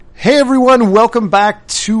Hey everyone, welcome back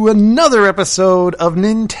to another episode of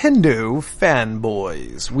Nintendo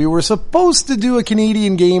Fanboys. We were supposed to do a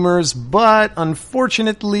Canadian Gamers, but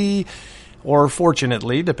unfortunately, or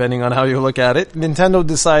fortunately, depending on how you look at it, Nintendo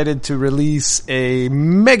decided to release a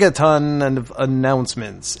megaton of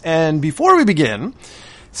announcements. And before we begin,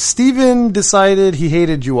 Steven decided he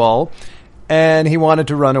hated you all, and he wanted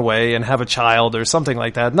to run away and have a child or something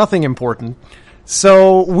like that. Nothing important.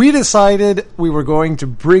 So we decided we were going to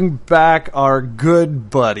bring back our good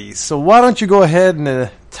buddy. So why don't you go ahead and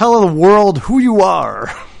tell the world who you are?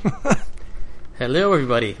 Hello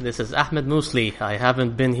everybody, this is Ahmed Mousli. I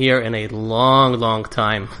haven't been here in a long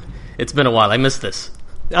time. It's been a while, I missed this.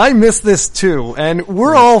 I missed this too, and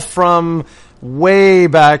we're all from way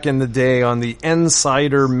back in the day on the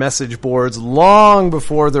Insider message boards, long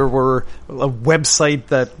before there were a website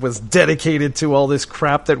that was dedicated to all this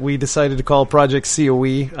crap that we decided to call Project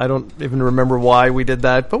COE. I don't even remember why we did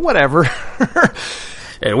that, but whatever.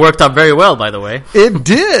 It worked out very well, by the way. It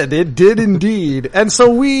did indeed. And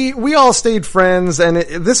so we all stayed friends, and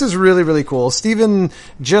this is really, really cool. Steven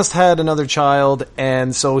just had another child,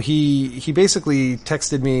 and so he basically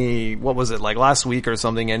texted me, what was it, like last week or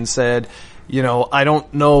something, and said, you know, I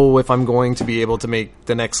don't know if I'm going to be able to make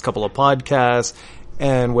the next couple of podcasts.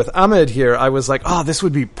 And with Ahmed here, I was like, oh, this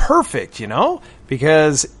would be perfect, you know?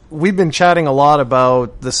 Because we've been chatting a lot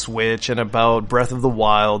about the Switch and about Breath of the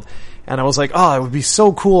Wild. And I was like, oh, it would be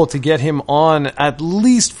so cool to get him on at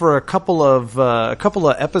least for a couple of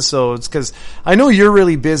episodes, because I know you're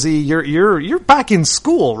really busy. You're back in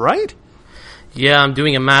school, right? Yeah, I'm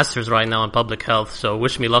doing a master's right now in public health, so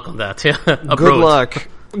wish me luck on that. Good luck.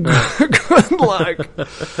 Good luck.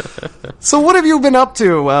 So what have you been up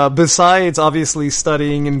to, besides obviously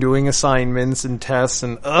studying and doing assignments and tests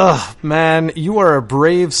and, man, you are a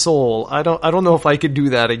brave soul. I don't know if I could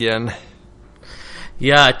do that again.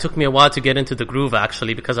 Yeah, it took me a while to get into the groove,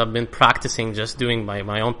 actually, because I've been practicing, just doing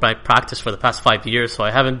my own practice for the past 5 years, so I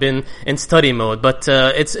haven't been in study mode. But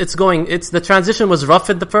the transition was rough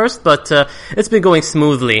at the first, but it's been going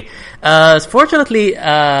smoothly. Fortunately,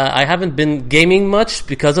 I haven't been gaming much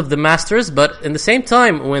because of the Masters, but in the same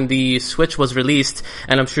time, when the Switch was released,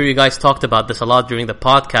 and I'm sure you guys talked about this a lot during the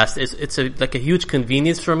podcast, it's like a huge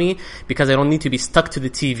convenience for me, because I don't need to be stuck to the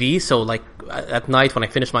TV, so like at night when I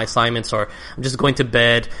finish my assignments or I'm just going to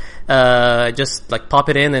bed, just like pop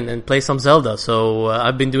it in and play some Zelda. So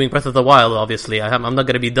I've been doing Breath of the Wild, obviously. I'm not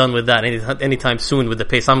going to be done with that anytime soon with the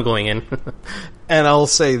pace I'm going in. And I'll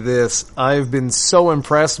say this, I've been so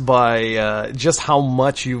impressed by just how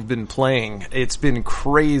much you've been playing. It's been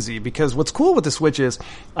crazy, because what's cool with the Switch is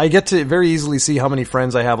I get to very easily see how many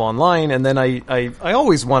friends I have online, and then I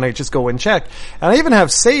always want to just go and check. And I even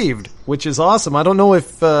have saved, which is awesome. I don't know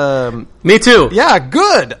if... Me too. Yeah,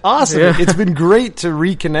 good. Awesome. Yeah. It's been great to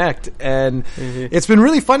reconnect, and it's been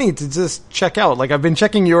really funny to just check out. Like, I've been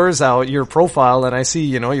checking yours out, your profile, and I see,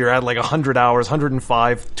 you know, you're at like 100 hours,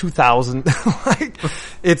 105, 2,000. Like,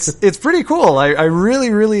 it's pretty cool. I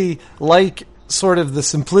really, really like sort of the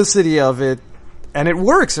simplicity of it. And it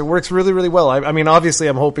works. It works really, really well. I mean, obviously,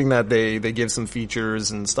 I'm hoping that they give some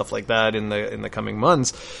features and stuff like that in the coming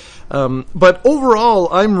months. But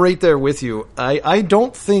overall, I'm right there with you. I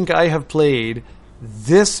don't think I have played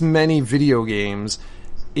this many video games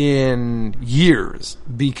in years,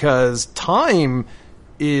 because time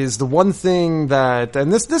is the one thing that,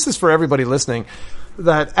 and this is for everybody listening,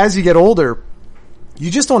 that as you get older, you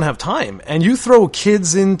just don't have time. And you throw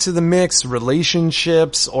kids into the mix,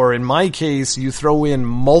 relationships, or in my case, you throw in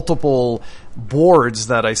multiple boards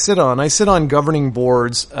that I sit on. I sit on governing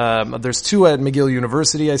boards. There's 2 at McGill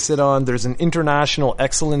University I sit on. There's an International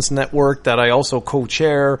Excellence Network that I also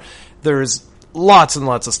co-chair. There's lots and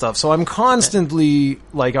lots of stuff. So I'm constantly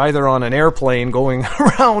like either on an airplane going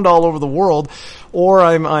around all over the world, or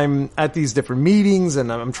I'm at these different meetings,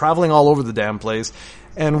 and I'm traveling all over the damn place.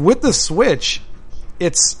 And with the Switch,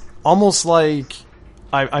 it's almost like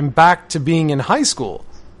I'm back to being in high school,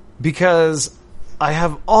 because I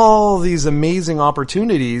have all these amazing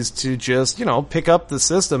opportunities to just, you know, pick up the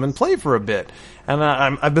system and play for a bit. And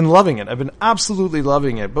I've been loving it. I've been absolutely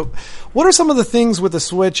loving it. But what are some of the things with the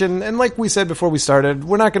Switch? And like we said before we started,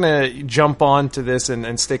 we're not going to jump on to this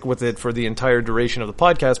and stick with it for the entire duration of the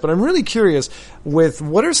podcast. But I'm really curious with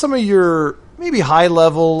what are some of your maybe high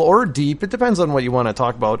level or deep, it depends on what you want to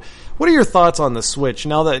talk about. What are your thoughts on the Switch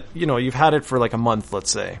now that, you know, you've had it for like a month,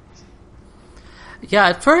 let's say? Yeah,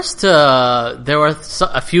 at first there were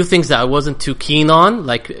a few things that I wasn't too keen on,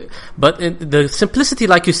 but the simplicity,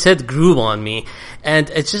 like you said, grew on me, and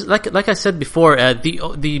it's just like I said before,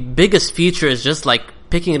 the biggest feature is just like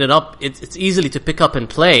picking it up, it's easily to pick up and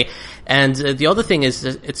play. And the other thing is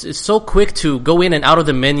that it's so quick to go in and out of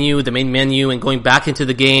the main menu, and going back into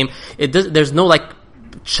the game. There's no like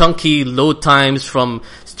chunky load times from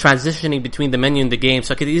transitioning between the menu and the game,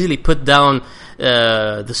 so I could easily put down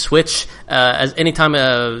the Switch as any time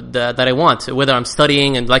that I want, whether I'm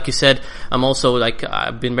studying. And like you said, I'm also like,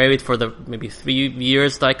 I've been married for maybe 3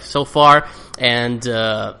 years like so far, and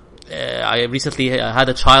I recently had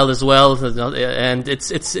a child as well, and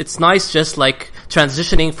it's nice just like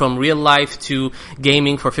transitioning from real life to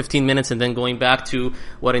gaming for 15 minutes and then going back to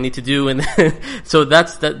what I need to do. And so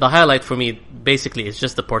that's the highlight for me. Basically, it's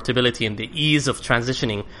just the portability and the ease of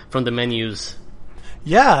transitioning from the menus.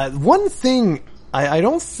 Yeah, one thing I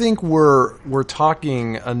don't think we're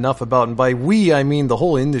talking enough about, and by we I mean the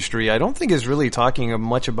whole industry, I don't think is really talking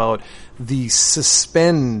much about the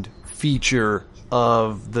suspend feature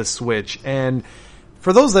of the Switch. And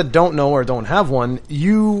for those that don't know or don't have one,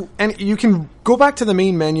 you can go back to the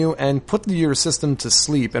main menu and put your system to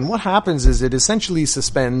sleep. And what happens is it essentially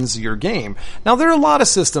suspends your game. Now, there are a lot of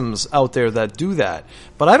systems out there that do that,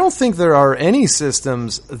 but I don't think there are any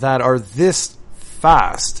systems that are this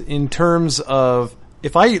fast in terms of,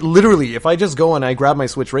 if I just go and I grab my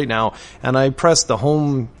Switch right now and I press the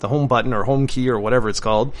home button or home key or whatever it's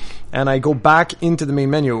called, and I go back into the main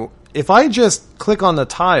menu, if I just click on the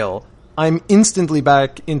tile, I'm instantly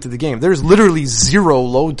back into the game. There's literally zero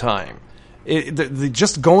load time.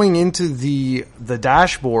 Just going into the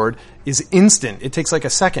dashboard is instant. It takes like a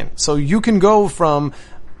second. So you can go from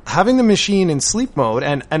having the machine in sleep mode,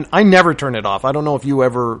 and I never turn it off. I don't know if you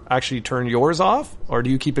ever actually turn yours off, or do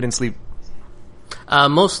you keep it in sleep?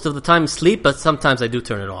 Most of the time sleep, but sometimes I do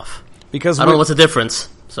turn it off. Because I don't know what's the difference.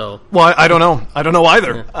 So, well, I don't know. I don't know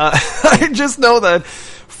either. Yeah. I just know that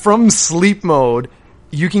from sleep mode,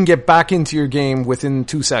 you can get back into your game within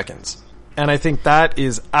 2 seconds. And I think that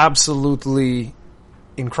is absolutely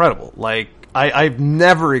incredible. Like, I've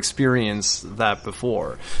never experienced that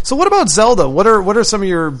before. So what about Zelda? What are some of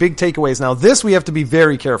your big takeaways? Now, this we have to be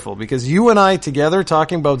very careful, because you and I together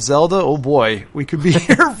talking about Zelda, oh boy, we could be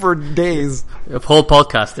here for days. A whole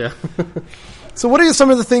podcast, yeah. So what are some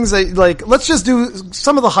of the things that, like, let's just do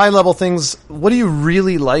some of the high level things. What do you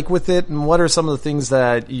really like with it? And what are some of the things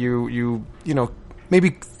that you know,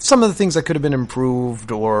 maybe some of the things that could have been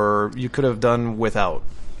improved or you could have done without?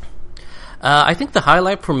 I think the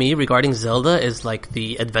highlight for me regarding Zelda is like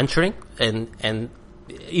the adventuring, and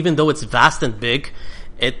even though it's vast and big,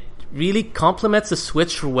 it really complements the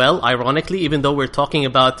Switch well, ironically, even though we're talking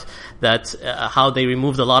about that, how they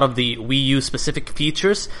removed a lot of the Wii U specific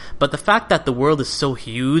features. But the fact that the world is so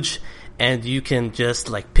huge and you can just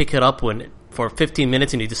like pick it up for 15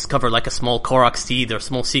 minutes and you discover like a small Korok seed or a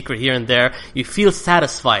small secret here and there, you feel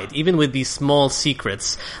satisfied even with these small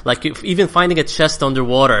secrets. Like even finding a chest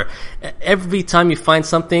underwater, every time you find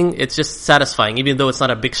something, it's just satisfying. Even though it's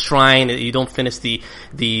not a big shrine, you don't finish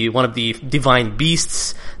the one of the divine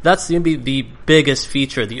beasts. That's maybe the biggest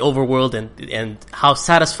feature, the overworld, and how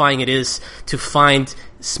satisfying it is to find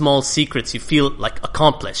small secrets. You feel like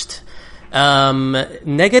accomplished.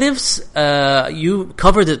 Negatives, you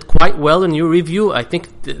covered it quite well in your review. I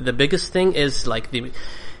think the biggest thing is like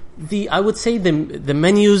I would say the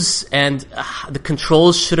menus and the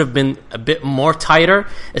controls should have been a bit more tighter,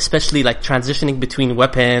 especially like transitioning between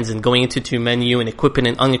weapons and going into menu and equipping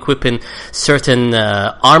and unequipping certain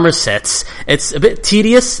armor sets. It's a bit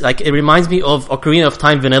tedious. Like it reminds me of Ocarina of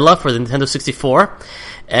Time Vanilla for the Nintendo 64.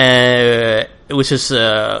 Which is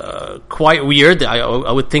quite weird.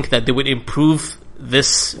 I would think that they would improve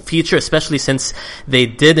this feature, especially since they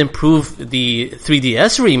did improve the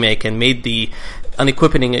 3DS remake and made the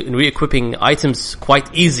unequipping and re-equipping items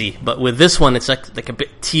quite easy. But with this one, it's like a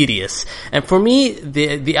bit tedious. And for me,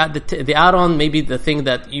 the add-on, maybe the thing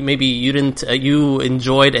that you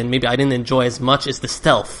enjoyed and maybe I didn't enjoy as much, is the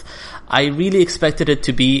stealth. I really expected it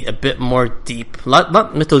to be a bit more deep,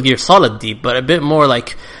 not Metal Gear Solid deep, but a bit more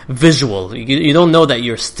like visual. You don't know that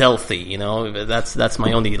you're stealthy, you know. That's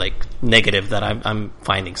my only like negative that I'm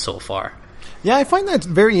finding so far. Yeah, I find that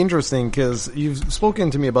very interesting because you've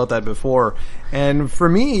spoken to me about that before, and for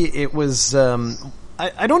me it was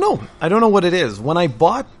I don't know. I don't know what it is. When I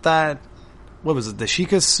bought that, what was it, the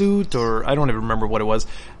Sheikah suit, or I don't even remember what it was.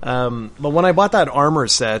 But when I bought that armor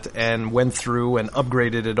set and went through and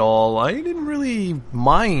upgraded it all, I didn't really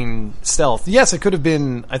mind stealth. Yes, I think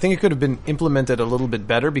it could have been implemented a little bit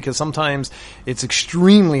better, because sometimes it's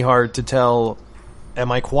extremely hard to tell,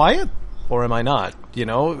 am I quiet or am I not? You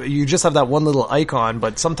know, you just have that one little icon,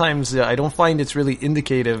 but sometimes I don't find it's really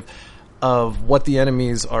indicative of what the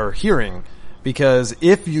enemies are hearing. because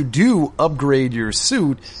if you do upgrade your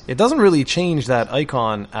suit, it doesn't really change that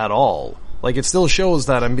icon at all. Like, it still shows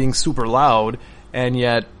that I'm being super loud, and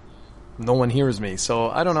yet no one hears me. So,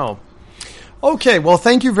 I don't know. Okay, well,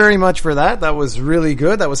 thank you very much for that. That was really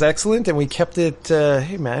good. That was excellent. And we kept it,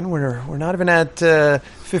 hey man, we're not even at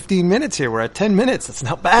 15 minutes here. We're at 10 minutes. That's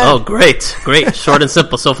not bad. Oh, great. Great. Short and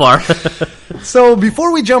simple so far. So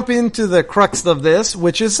before we jump into the crux of this,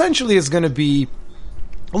 which essentially is going to be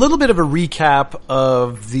a little bit of a recap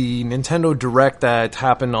of the Nintendo Direct that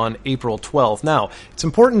happened on April 12th. Now, it's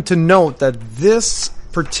important to note that this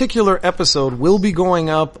particular episode will be going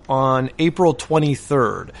up on April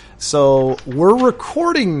 23rd. So we're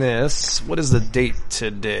recording this. What is the date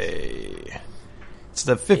today? It's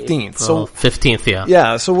the 15th. So 15th, yeah.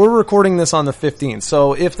 Yeah, so we're recording this on the 15th.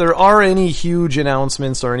 So if there are any huge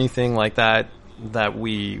announcements or anything like that that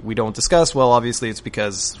we don't discuss, well, obviously it's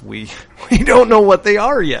because we don't know what they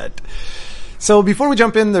are yet. So before we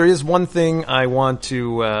jump in, there is one thing I want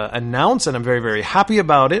to announce, and I'm very, very happy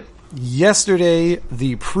about it. Yesterday,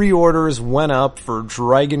 the pre-orders went up for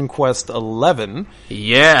Dragon Quest XI.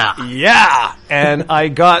 Yeah. Yeah! And I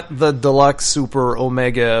got the Deluxe Super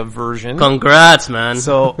Omega version. Congrats, man.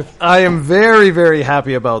 So, I am very, very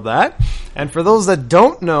happy about that. And for those that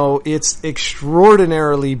don't know, it's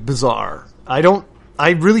extraordinarily bizarre. I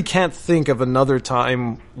really can't think of another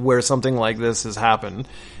time where something like this has happened.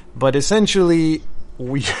 But essentially,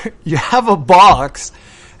 you have a box,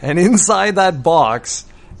 and inside that box,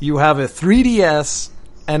 you have a 3DS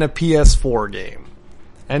and a PS4 game.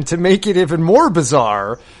 And to make it even more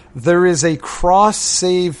bizarre, there is a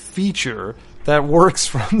cross-save feature that works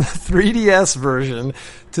from the 3DS version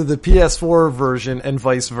to the PS4 version and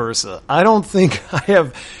vice versa. I don't think I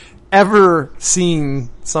have ever seen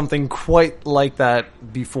something quite like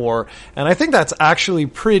that before. And I think that's actually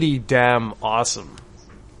pretty damn awesome.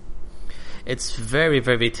 It's very,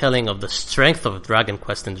 very telling of the strength of Dragon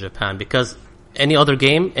Quest in Japan, because any other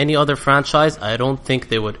game, any other franchise, I don't think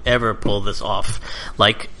they would ever pull this off.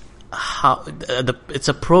 Like, how it's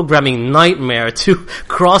a programming nightmare to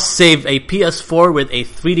cross-save a PS4 with a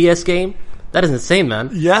 3DS game. That is insane,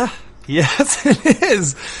 man. Yeah. Yes, it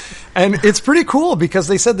is. And it's pretty cool because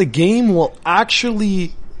they said the game will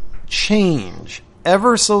actually change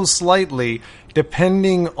ever so slightly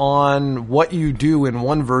depending on what you do in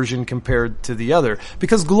one version compared to the other.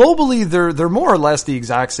 Because globally, they're more or less the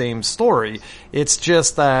exact same story. It's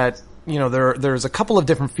just that, you know, there's a couple of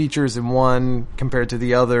different features in one compared to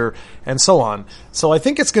the other, and so on. So I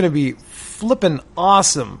think it's going to be flippin'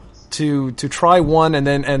 awesome to try one and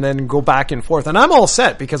then go back and forth. And I'm all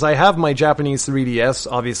set because I have my Japanese 3DS.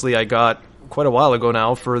 Obviously, I got quite a while ago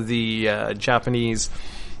now for the Japanese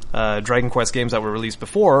Dragon Quest games that were released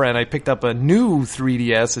before, and I picked up a new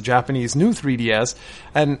 3DS, a Japanese new 3DS,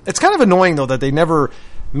 and it's kind of annoying though that they never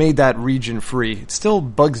made that region free. It still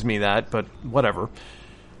bugs me that, but whatever.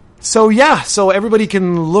 So yeah, so everybody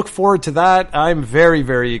can look forward to that. I'm very,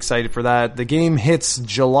 very excited for that. The game hits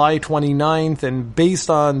July 29th, and based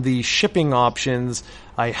on the shipping options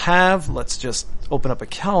I have, let's just open up a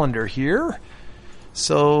calendar here.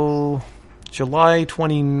 So July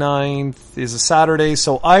 29th is a Saturday,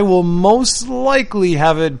 so I will most likely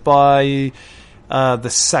have it by the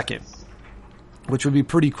 2nd, which would be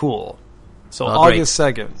pretty cool. So August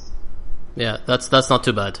 2nd. Yeah, that's not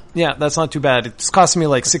too bad. Yeah, that's not too bad. It's costing me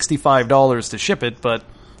like $65 to ship it, but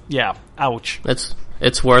yeah, ouch.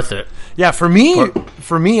 It's worth it. Yeah, for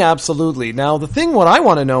me, absolutely. Now, the thing what I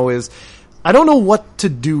want to know is, I don't know what to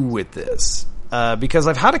do with this. Because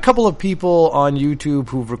I've had a couple of people on YouTube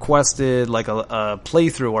who've requested like a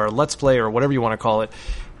playthrough or a let's play or whatever you want to call it.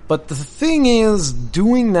 But the thing is,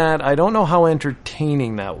 doing that, I don't know how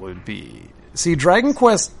entertaining that would be. See, Dragon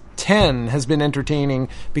Quest X has been entertaining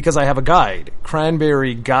because I have a guide.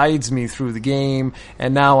 Cranberry guides me through the game,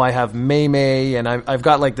 and now I have Mei, and I've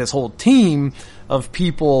got like this whole team of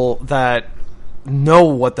people that know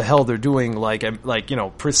what the hell they're doing, like, you know,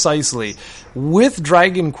 precisely. With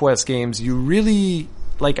Dragon Quest games, you really,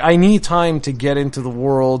 like, I need time to get into the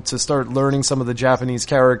world, to start learning some of the Japanese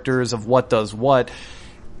characters of what does what.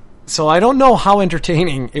 So I don't know how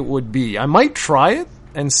entertaining it would be. I might try it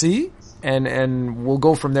and see, and we'll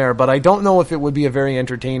go from there, but I don't know if it would be a very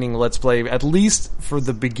entertaining let's play, at least for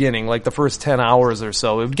the beginning, like the first 10 hours or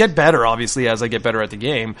so. It would get better, obviously, as I get better at the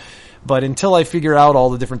game. But until I figure out all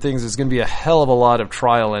the different things, there's going to be a hell of a lot of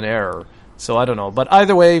trial and error. So I don't know. But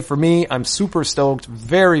either way, for me, I'm super stoked,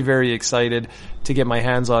 very, very excited to get my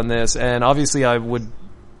hands on this. And obviously I would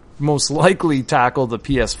most likely tackle the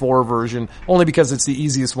PS4 version, only because it's the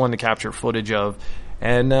easiest one to capture footage of.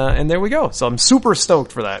 And there we go. So I'm super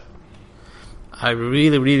stoked for that. I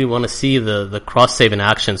really, really want to see the cross save in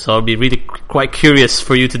action. So I'll be really quite curious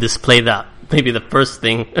for you to display that. Maybe the first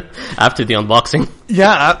thing after the unboxing.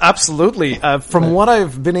 Yeah, absolutely. From what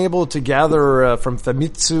I've been able to gather from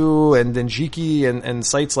Famitsu and Denjiki and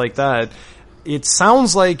sites like that, it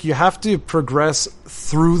sounds like you have to progress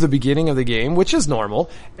through the beginning of the game, which is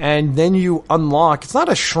normal, and then you unlock, it's not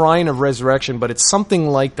a Shrine of Resurrection, but it's something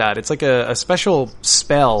like that. It's like a special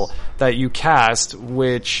spell that you cast,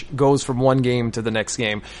 which goes from one game to the next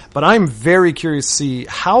game. But I'm very curious to see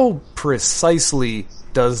how precisely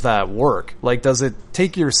does that work? Like, does it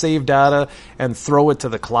take your save data and throw it to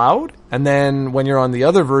the cloud? And then when you're on the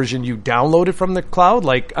other version, you download it from the cloud?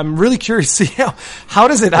 Like, I'm really curious to see how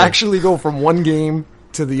does it actually go from one game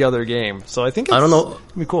to the other game? So I think it's, I don't know,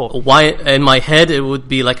 be cool. Why, in my head, it would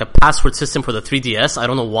be like a password system for the 3DS. I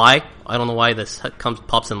don't know why. I don't know why this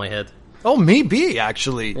pops in my head. Oh, maybe,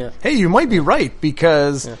 actually. Yeah. Hey, you might be right,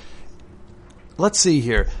 because, let's see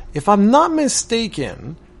here. If I'm not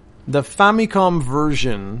mistaken, the Famicom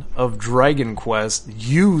version of Dragon Quest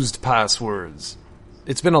used passwords.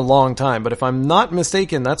 It's been a long time, but if I'm not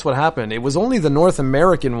mistaken, that's what happened. It was only the North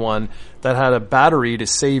American one that had a battery to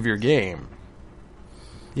save your game.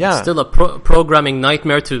 Yeah. It's still a programming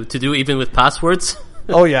nightmare to do even with passwords.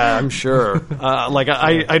 Oh yeah, I'm sure.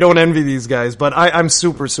 I don't envy these guys, but I'm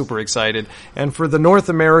super, super excited. And for the North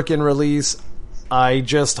American release, I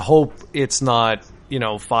just hope it's not,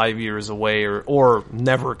 5 years away or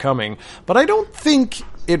never coming. But I don't think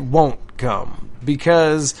it won't come,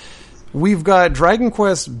 because we've got Dragon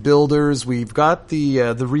Quest Builders, we've got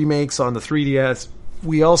the remakes on the 3DS,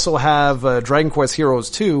 we also have Dragon Quest Heroes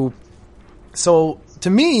 2. So to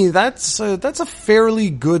me, that's a fairly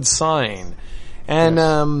good sign. And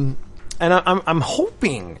I'm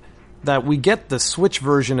hoping that we get the Switch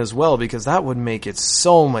version as well, because that would make it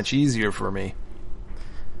so much easier for me.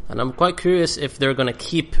 And I'm quite curious if they're going to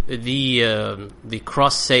keep the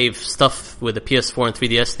cross-save stuff with the PS4 and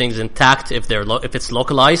 3DS things intact, if it's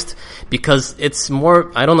localized, because it's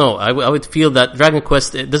more, I don't know, I would feel that Dragon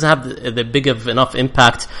Quest, it doesn't have the big of enough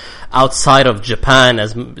impact outside of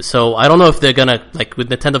Japan, so I don't know if they're going to, like with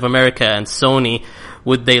Nintendo of America and Sony,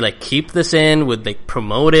 would they keep this in? Would they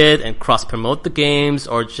promote it and cross-promote the games,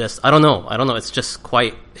 or just, I don't know, it's just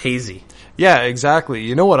quite hazy. Yeah, exactly.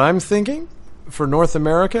 You know what I'm thinking? For North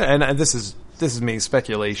America, and this is me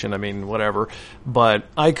speculation, whatever, but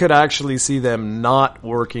I could actually see them not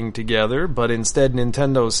working together, but instead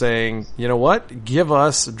Nintendo saying, you know what, give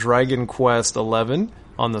us Dragon Quest 11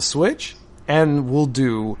 on the Switch, and we'll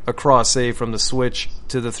do a cross-save from the Switch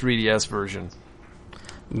to the 3DS version.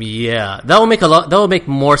 Yeah, that will make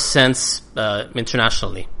more sense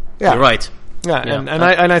internationally. Yeah. You're right. Yeah, yeah.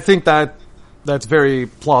 And I think that's very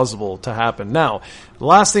plausible to happen. Now, the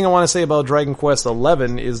last thing I want to say about Dragon Quest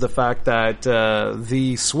XI is the fact that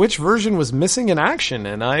the Switch version was missing in action,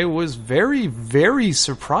 and I was very, very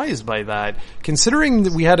surprised by that, considering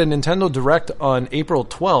that we had a Nintendo Direct on April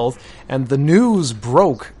 12th, and the news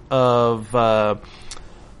broke of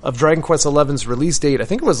Dragon Quest XI's release date. I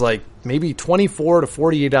think it was maybe 24 to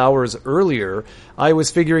 48 hours earlier. I was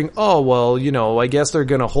figuring, oh, well, I guess they're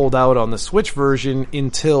going to hold out on the Switch version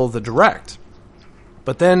until the Direct.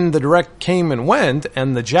 But then the Direct came and went,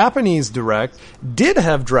 and the Japanese Direct did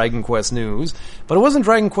have Dragon Quest news, but it wasn't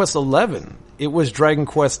Dragon Quest XI. It was Dragon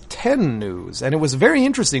Quest X news, and it was very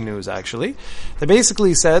interesting news, actually. They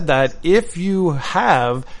basically said that if you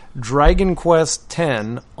have Dragon Quest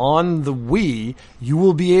X on the Wii, you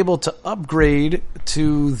will be able to upgrade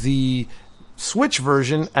to the Switch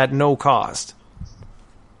version at no cost.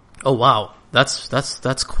 Oh, wow.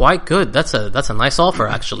 That's quite good. That's a nice offer,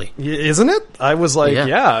 actually. Isn't it? I was like,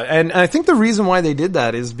 yeah. And I think the reason why they did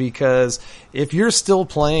that is because if you're still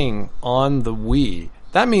playing on the Wii,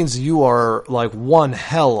 that means you are one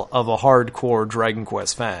hell of a hardcore Dragon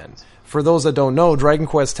Quest fan. For those that don't know, Dragon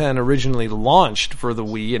Quest X originally launched for the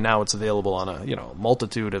Wii, and now it's available on a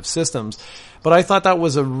multitude of systems. But I thought that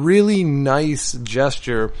was a really nice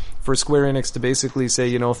gesture for Square Enix to basically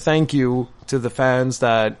say, thank you to the fans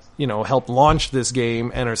that, helped launch this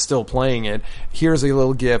game and are still playing it. Here's a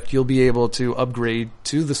little gift. You'll be able to upgrade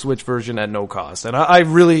to the Switch version at no cost. And I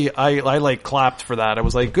really clapped for that. I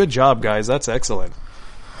was like, good job, guys. That's excellent.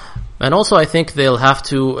 And also, I think they'll have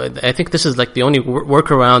to. I think this is the only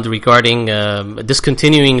workaround regarding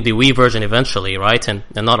discontinuing the Wii version eventually, right? And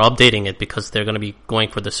not updating it, because they're going to be going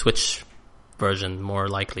for the Switch version more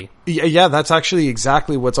likely. Yeah, that's actually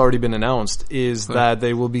exactly what's already been announced. Is that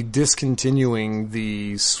they will be discontinuing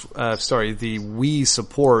the Wii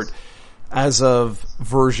support as of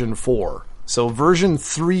version 4. So version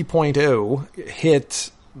 3.0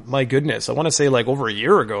 hit my goodness, I want to say like over a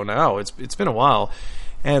year ago now. It's been a while.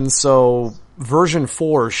 And so version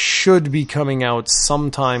 4 should be coming out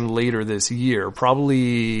sometime later this year,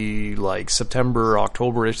 probably like September,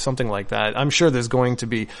 October-ish, something like that. I'm sure there's going to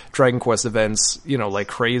be Dragon Quest events, like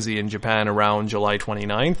crazy in Japan around July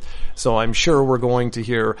 29th. So I'm sure we're going to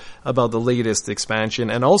hear about the latest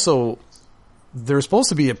expansion. And also, there's supposed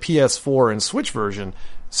to be a PS4 and Switch version.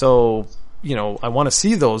 So, I want to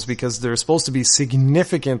see those because they're supposed to be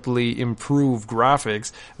significantly improved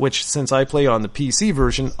graphics, which since I play on the PC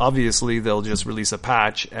version, obviously they'll just release a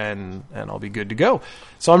patch and I'll be good to go.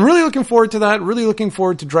 So I'm really looking forward to that, really looking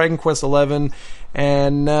forward to Dragon Quest XI,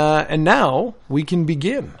 and now we can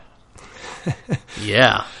begin.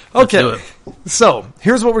 Yeah. Okay. So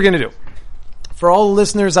here's what we're going to do. For all the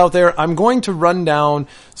listeners out there, I'm going to run down,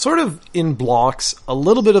 sort of in blocks, a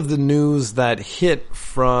little bit of the news that hit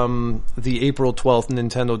from the April 12th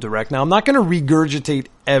Nintendo Direct. Now, I'm not going to regurgitate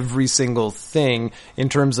every single thing in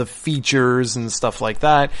terms of features and stuff like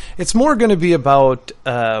that. It's more going to be about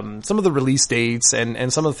some of the release dates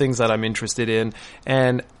and some of the things that I'm interested in.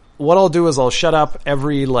 And what I'll do is I'll shut up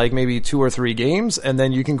every maybe 2 or 3 games, and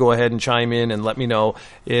then you can go ahead and chime in and let me know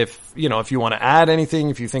if you want to add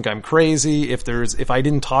anything, if you think I'm crazy, if I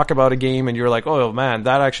didn't talk about a game and you're like, oh man,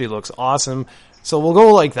 that actually looks awesome. So we'll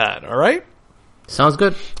go like that, all right? Sounds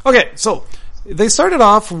good. Okay, so they started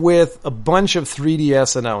off with a bunch of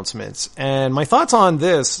 3DS announcements, and my thoughts on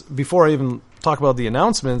this, before I even talk about the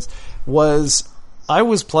announcements, was I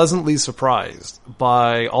was pleasantly surprised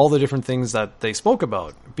by all the different things that they spoke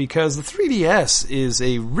about, because the 3DS is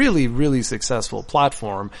a really, really successful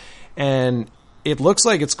platform, and it looks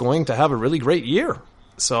like it's going to have a really great year.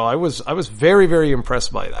 So I was very, very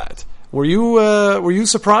impressed by that. Were you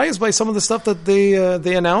surprised by some of the stuff that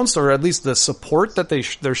they announced, or at least the support that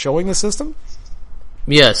they're showing the system?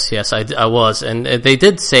 Yes, I was. And they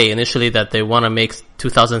did say initially that they want to make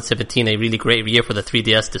 2017 a really great year for the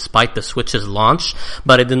 3DS despite the Switch's launch,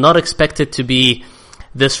 but I did not expect it to be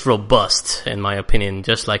this robust, in my opinion,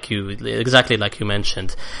 exactly like you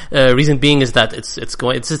mentioned. Reason being is that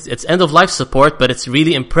it's end of life support, but it's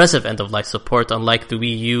really impressive end of life support, unlike the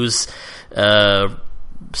Wii U's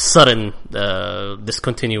sudden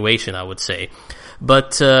discontinuation, I would say.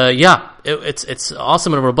 But it's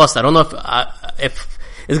awesome and robust. I don't know if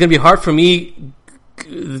it's going to be hard for me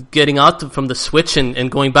getting out from the Switch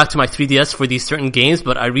and going back to my 3DS for these certain games,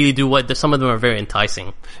 but I really do some of them are very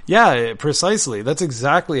enticing. Yeah, precisely. That's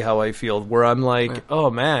exactly how I feel, where I'm like, oh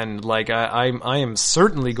man, I am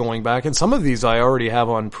certainly going back, and some of these I already have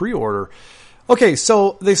on pre-order. Okay,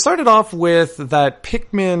 so they started off with that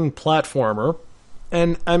Pikmin platformer,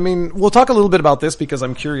 and I mean, we'll talk a little bit about this because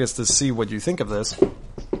I'm curious to see what you think of this.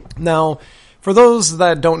 Now, for those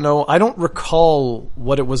that don't know, I don't recall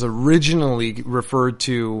what it was originally referred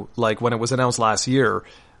to, when it was announced last year,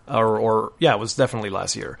 it was definitely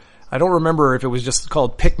last year. I don't remember if it was just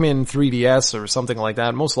called Pikmin 3DS or something like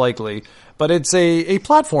that, most likely. But it's a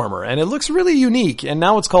platformer, and it looks really unique. And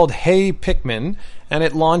now it's called Hey Pikmin, and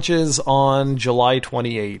it launches on July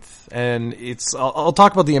 28th. And I'll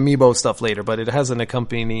talk about the amiibo stuff later, but it has an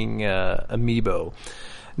accompanying amiibo.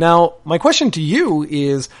 Now, my question to you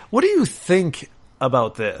is, what do you think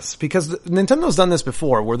about this? Because Nintendo's done this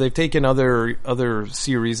before, where they've taken other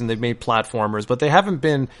series and they've made platformers, but they haven't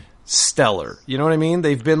been stellar. You know what I mean?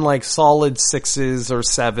 They've been solid 6s or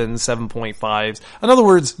 7s, 7.5s. In other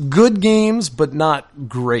words, good games, but not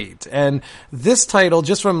great. And this title,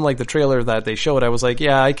 just from the trailer that they showed, I was like,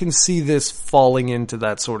 yeah, I can see this falling into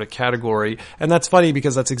that sort of category. And that's funny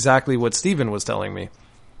because that's exactly what Steven was telling me.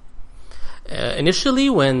 Initially,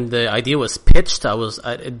 when the idea was pitched,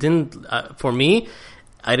 for me,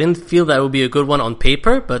 I didn't feel that it would be a good one on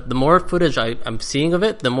paper, but the more footage I'm seeing of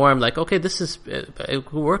it, the more I'm like, okay,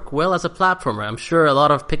 it will work well as a platformer. I'm sure a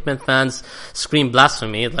lot of Pikmin fans scream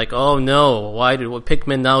blasphemy, like, oh no,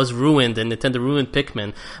 Pikmin now is ruined and Nintendo ruined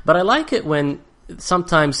Pikmin. But I like it when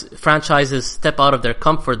sometimes franchises step out of their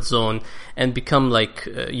comfort zone and become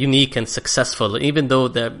unique and successful, even though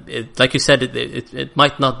like you said, it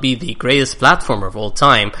might not be the greatest platformer of all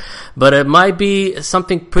time, but it might be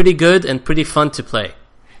something pretty good and pretty fun to play.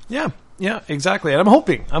 Yeah, exactly. And I'm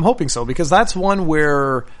hoping so, because that's one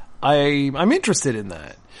where I'm interested in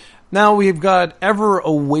that. Now we've got Ever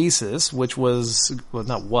Oasis, which is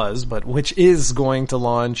going to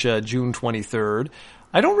launch June 23rd.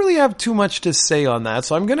 I don't really have too much to say on that,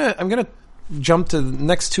 so I'm gonna jump to the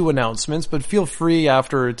next 2 announcements, but feel free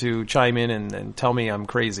after to chime in and tell me I'm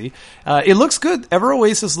crazy. It looks good. Ever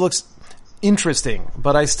Oasis looks interesting,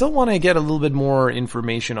 but I still want to get a little bit more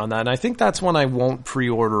information on that. And I think that's one I won't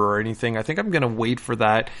pre-order or anything. I think I'm going to wait for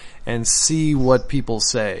that and see what people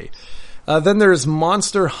say. Then there's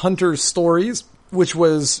Monster Hunter Stories, which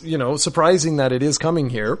was, surprising that it is coming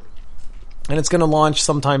here. And it's going to launch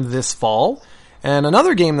sometime this fall. And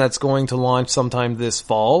another game that's going to launch sometime this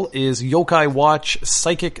fall is Yokai Watch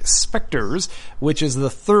Psychic Spectres, which is the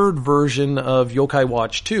third version of Yokai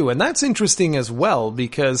Watch 2. And that's interesting as well,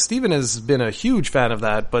 because Steven has been a huge fan of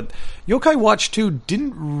that, but Yokai Watch 2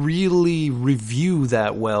 didn't really review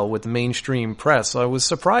that well with the mainstream press. So I was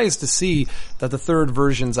surprised to see that the third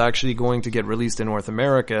version's actually going to get released in North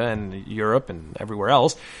America and Europe and everywhere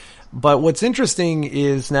else. But what's interesting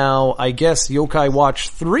is now, I guess Yokai Watch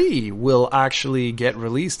 3 will actually get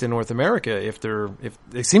released in North America if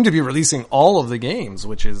they seem to be releasing all of the games,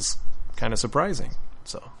 which is kind of surprising.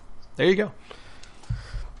 So, there you go.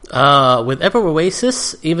 With Ever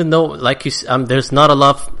Oasis, even though, there's not a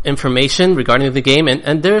lot of information regarding the game,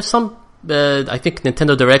 and there's some, I think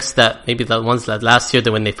Nintendo Directs that, maybe the ones that last year,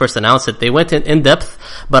 that when they first announced it, they went in depth,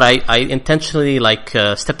 but I intentionally,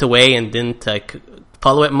 stepped away and didn't,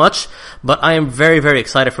 follow it much, but I am very, very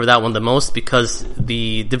excited for that one the most, because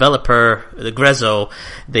the developer, the Grezzo,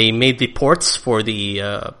 they made the ports for the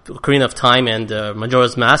Ocarina of Time and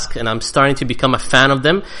Majora's Mask, and I'm starting to become a fan of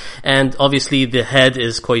them. And obviously the head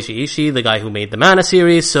is Koichi Ishii, the guy who made the Mana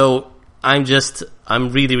series, so I'm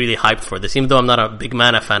really, really hyped for this, even though I'm not a big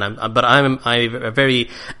Mana fan, but I'm a very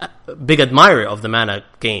big admirer of the Mana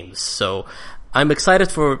games, so I'm excited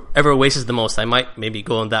for Ever Oasis the most. I might maybe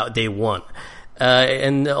go on that day one.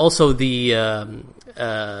 And also the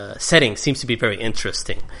setting seems to be very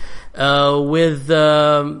interesting. With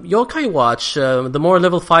Yokai Watch, the more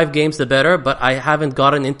level 5 games the better, but I haven't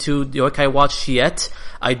gotten into Yokai Watch yet.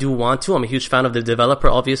 I do want to. I'm a huge fan of the developer,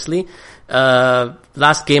 obviously.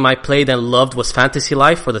 Last game I played and loved was Fantasy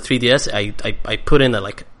Life for the 3DS. I put in a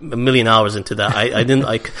million hours into that.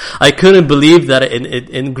 I couldn't believe that it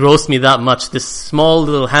engrossed me that much. This small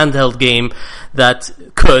little handheld game that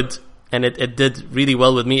could, and it did really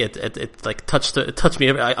well with me. It touched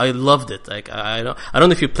me. I loved it. I don't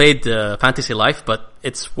know if you played Fantasy Life, but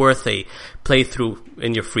it's worth a playthrough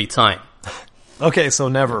in your free time. Okay, so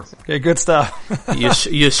never. Okay, good stuff.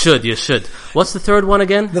 You should. What's the third one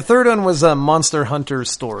again? The third one was Monster Hunter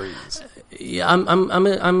Stories. Yeah,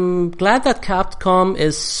 I'm glad that Capcom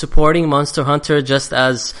is supporting Monster Hunter just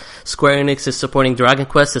as Square Enix is supporting Dragon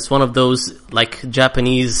Quest. It's one of those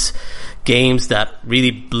Japanese games that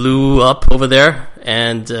really blew up over there,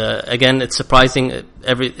 and again, it's surprising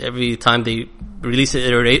every time they release an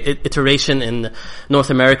iteration in North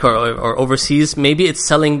America or overseas. Maybe it's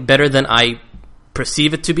selling better than I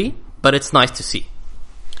perceive it to be, but it's nice to see.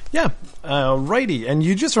 Yeah, righty. And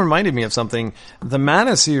you just reminded me of something. The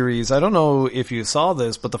Mana series, I don't know if you saw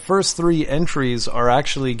this, but the first 3 entries are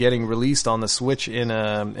actually getting released on the Switch in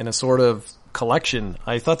a sort of collection.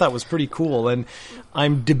 I thought that was pretty cool, and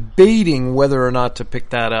I'm debating whether or not to pick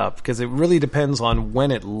that up, because it really depends on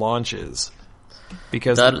when it launches.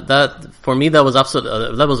 Because that for me, that was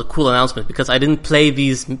a cool announcement, because I didn't play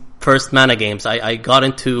these first Mana games. I got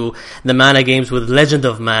into the Mana games with Legend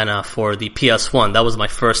of Mana for the PS1. That was my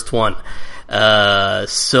first one.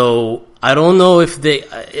 So I don't know if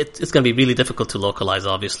it's going to be really difficult to localize,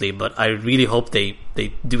 obviously, but I really hope they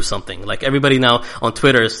do something. Everybody now on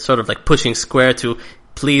Twitter is sort of pushing Square to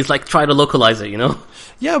please try to localize it,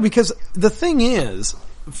 Yeah, because the thing is,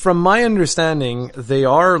 from my understanding, they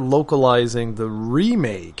are localizing the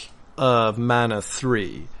remake of Mana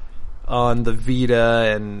 3 on the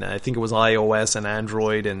Vita, and I think it was iOS and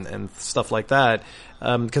Android and stuff like that.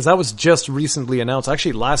 Because that was just recently announced.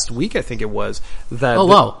 Actually, last week, I think it was. Oh,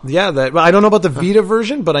 wow. I don't know about the Vita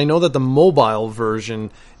version, but I know that the mobile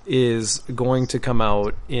version is going to come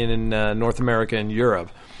out in North America and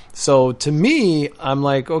Europe. So to me, I'm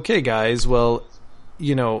like, okay, guys, well,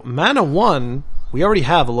 Mana 1, we already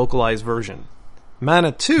have a localized version.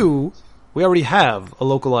 Mana 2, we already have a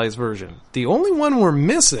localized version. The only one we're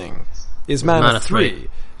missing is Mana 3.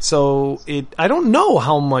 So I don't know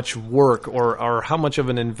how much work or how much of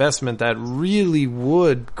an investment that really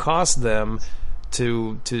would cost them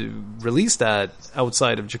to release that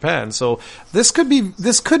outside of Japan. So this could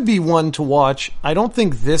be one to watch. I don't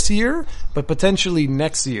think this year, but potentially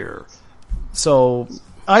next year. So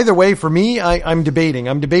either way, for me, I'm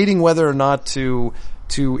debating whether or not to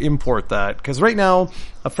import that, because right now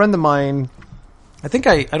a friend of mine, I think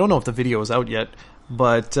I don't know if the video is out yet,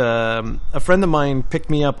 but a friend of mine picked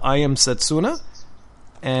me up I Am Setsuna.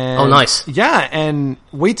 And oh, nice. Yeah, and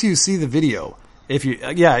wait till you see the video.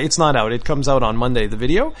 It's not out. It comes out on Monday, the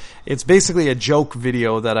video. It's basically a joke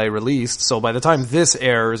video that I released. So by the time this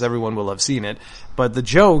airs, everyone will have seen it. But the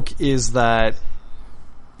joke is that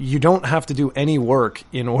you don't have to do any work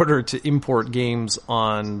in order to import games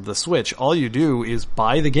on the Switch. All you do is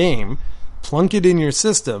buy the game, plunk it in your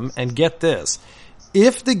system, and get this.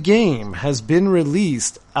 If the game has been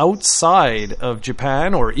released outside of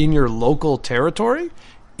Japan or in your local territory,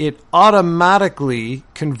 it automatically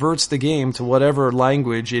converts the game to whatever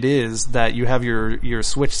language it is that you have your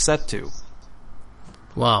Switch set to.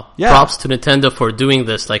 Wow. Yeah. Props to Nintendo for doing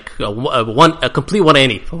this, like a complete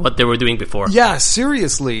 180 from what they were doing before. Yeah,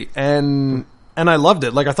 seriously. And I loved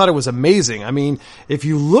it. Like, I thought it was amazing. I mean, if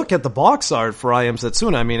you look at the box art for I Am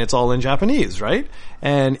Setsuna, I mean, it's all in Japanese, right?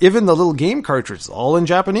 And even the little game cartridge is all in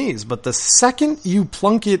Japanese. But the second you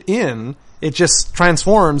plunk it in, it just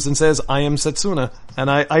transforms and says, I am Setsuna. And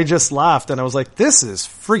I just laughed and I was like, this is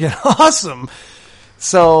friggin' awesome.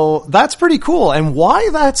 So that's pretty cool. And why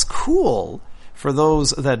that's cool, for those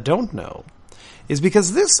that don't know, is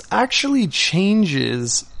because this actually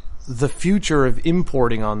changes the future of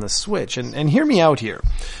importing on the Switch. And hear me out here.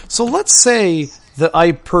 So let's say that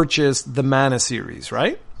I purchased the Mana series,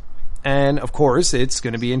 right? And of course, it's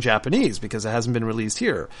going to be in Japanese because it hasn't been released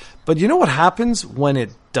here. But you know what happens when it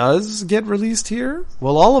does get released here?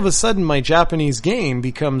 Well, all of a sudden, my Japanese game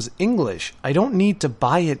becomes English. I don't need to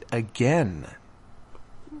buy it again.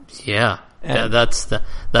 Yeah.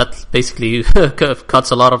 That basically cuts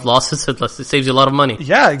a lot of losses. It saves you a lot of money.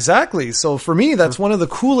 Yeah, exactly. So for me, that's one of the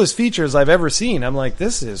coolest features I've ever seen. I'm like,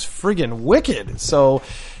 this is friggin' wicked. So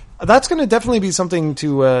that's going to definitely be something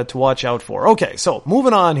to watch out for. Okay, so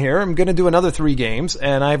moving on here, I'm going to do another 3 games,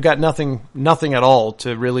 and I've got nothing at all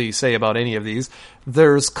to really say about any of these.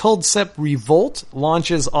 There's Culdcept Revolt,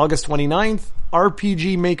 launches August 29th.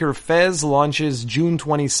 RPG Maker Fez launches June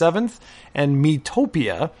 27th, and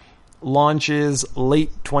Miitopia launches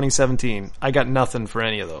late 2017. I got nothing for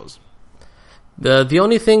any of those. The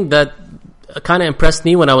only thing that kind of impressed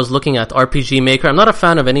me when I was looking at RPG Maker, I'm not a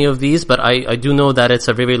fan of any of these, but I do know that it's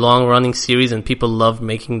a very long-running series and people love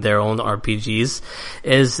making their own RPGs,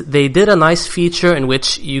 is they did a nice feature in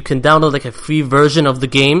which you can download like a free version of the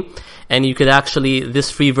game, and you could actually, this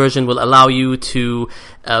free version will allow you to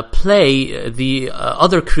play the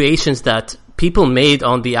other creations that people made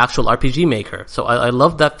on the actual RPG Maker. So I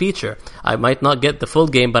love that feature. I might not get the full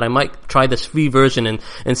game, but I might try this free version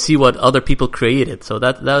and see what other people created. So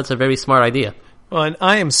that's a very smart idea. Well, and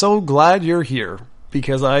I am so glad you're here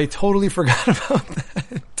because I totally forgot about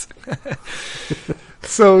that.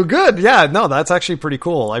 So good. Yeah, no, that's actually pretty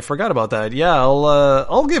cool. I forgot about that. Yeah,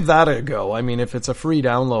 I'll give that a go. I mean, if it's a free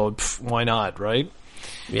download, why not, right?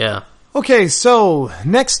 Yeah. Okay, so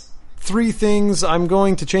next 3 things. I'm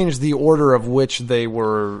going to change the order of which they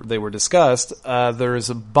were discussed. There's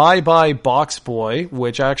Bye Bye Box Boy,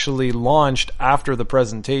 which actually launched after the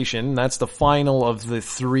presentation. That's the final of the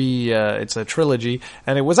 3. It's a trilogy,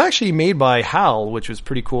 and it was actually made by HAL, which was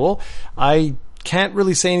pretty cool. I can't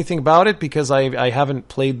really say anything about it because I haven't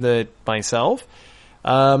played it myself.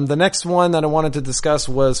 The next one that I wanted to discuss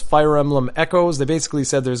was Fire Emblem Echoes. They basically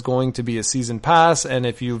said there's going to be a season pass, and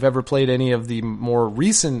if you've ever played any of the more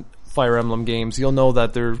recent Fire Emblem games, you'll know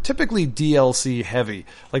that they're typically DLC heavy.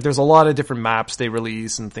 Like, there's a lot of different maps they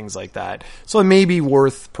release and things like that. So it may be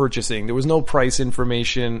worth purchasing. There was no price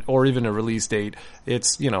information or even a release date.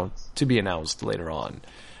 It's, to be announced later on.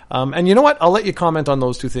 And you know what? I'll let you comment on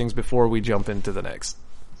those 2 things before we jump into the next.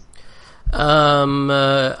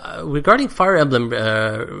 Regarding Fire Emblem,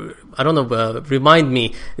 I don't know, remind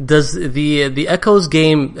me, does the Echoes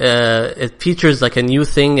game, it features like a new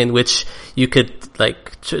thing in which you could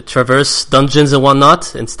like traverse dungeons and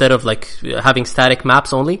whatnot instead of like having static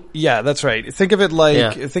maps only? Yeah, that's right. Think of it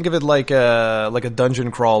like a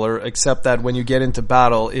dungeon crawler, except that when you get into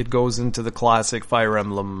battle, it goes into the classic Fire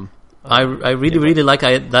Emblem. I really like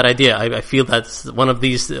that idea. I feel that's one of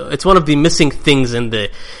these. It's one of the missing things in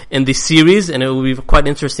the series, and it will be quite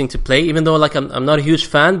interesting to play. Even though like I'm not a huge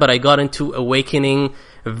fan, but I got into Awakening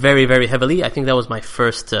very very heavily. I think that was my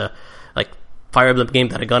first like Fire Emblem game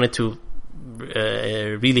that I got into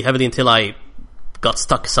really heavily until I got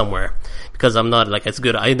stuck somewhere because I'm not like as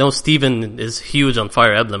good. I know Steven is huge on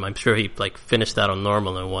Fire Emblem. I'm sure he like finished that on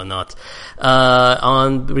normal and whatnot.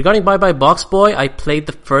 Regarding Bye Bye Box Boy, I played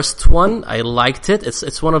the first one. I liked it.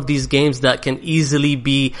 It's one of these games that can easily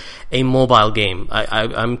be a mobile game. I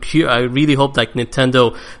really hope like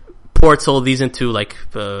Nintendo ports all these into like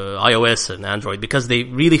iOS and Android because they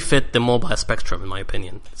really fit the mobile spectrum in my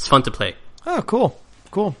opinion. It's fun to play. Oh, cool.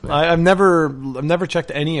 Cool. I've never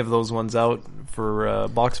checked any of those ones out for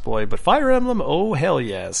Box Boy, but Fire Emblem, oh hell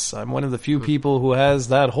yes! I'm one of the few people who has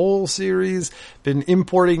that whole series. Been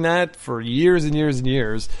importing that for years and years and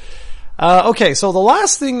years. Okay, so the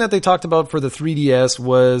last thing that they talked about for the 3DS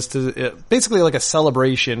was basically like a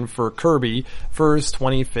celebration for Kirby for his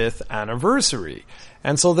 25th anniversary.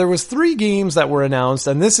 And so there was 3 games that were announced,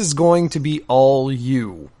 and this is going to be all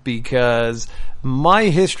you, because my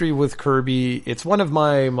history with Kirby, it's one of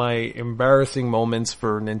my embarrassing moments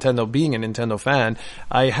for Nintendo, being a Nintendo fan.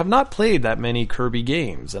 I have not played that many Kirby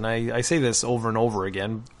games, and I say this over and over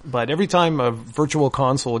again, but every time a virtual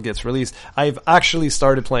console gets released, I've actually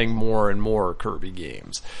started playing more and more Kirby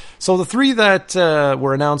games. So the 3 that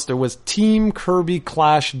were announced, there was Team Kirby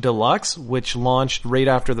Clash Deluxe, which launched right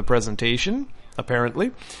after the presentation,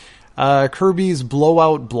 apparently. Kirby's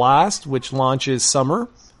Blowout Blast, which launches summer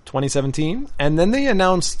 2017. And then they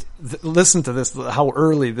announced, listen to this, how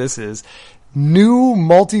early this is, new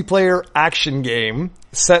multiplayer action game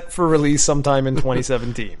set for release sometime in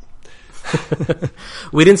 2017.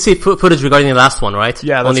 We didn't see footage regarding the last one, right?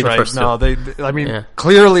 Yeah, that's Only right. The first no, two.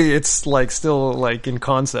 Clearly it's like still like in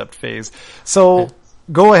concept phase. So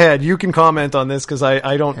go ahead, you can comment on this because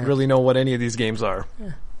I don't really know what any of these games are.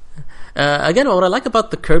 Again, what I like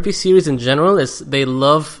about the Kirby series in general is they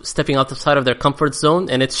love stepping outside of their comfort zone,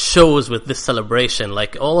 and it shows with this celebration.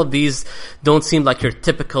 Like, all of these don't seem like your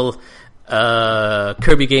typical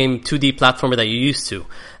Kirby game 2D platformer that you're used to.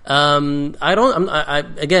 I'm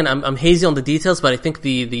hazy on the details, but I think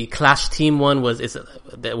the Clash Team one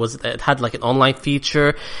it had like an online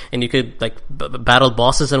feature, and you could like battle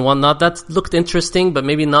bosses and whatnot. That looked interesting, but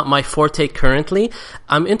maybe not my forte currently.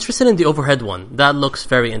 I'm interested in the Overhead one. That looks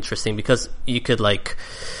very interesting because you could like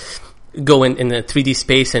go in a 3D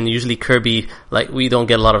space, and usually Kirby, like, we don't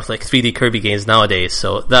get a lot of like 3D Kirby games nowadays,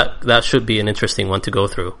 so that should be an interesting one to go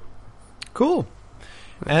through. Cool.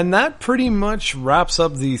 And that pretty much wraps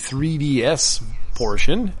up the 3DS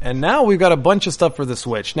portion. And now we've got a bunch of stuff for the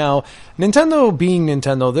Switch. Now, Nintendo being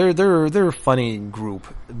Nintendo, they're a funny group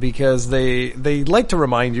because they like to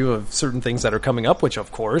remind you of certain things that are coming up, which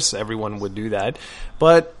of course everyone would do that.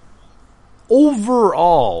 But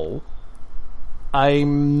overall,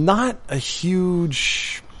 I'm not a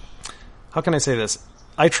huge, how can I say this?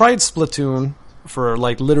 I tried Splatoon for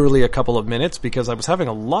like literally a couple of minutes because I was having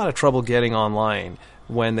a lot of trouble getting online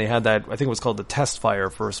when they had that, I think it was called the test fire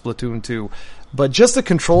for Splatoon 2. But just the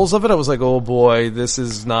controls of it, I was like, oh boy, this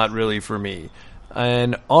is not really for me.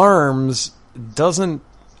 And ARMS doesn't,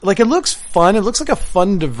 like, it looks fun. It looks like a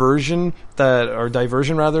fun diversion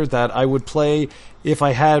that I would play if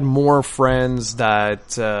I had more friends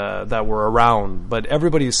that were around. But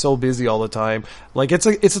everybody is so busy all the time. Like, it's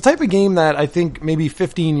a type of game that I think maybe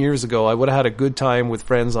 15 years ago I would have had a good time with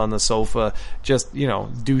friends on the sofa, just,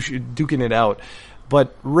 duking it out.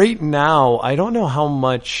 But right now, I don't know how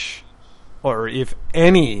much, or if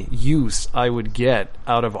any, use I would get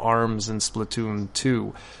out of ARMS and Splatoon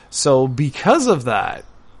 2. So because of that,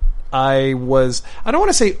 I don't want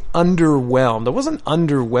to say underwhelmed. I wasn't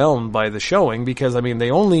underwhelmed by the showing because, I mean, they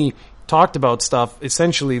only talked about stuff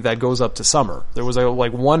essentially that goes up to summer. There was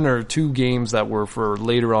like 1 or 2 games that were for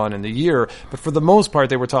later on in the year, but for the most part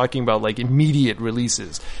they were talking about like immediate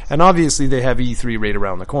releases. And obviously they have E3 right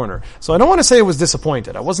around the corner. So I don't want to say I was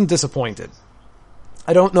disappointed. I wasn't disappointed.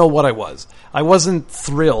 I don't know what I was. I wasn't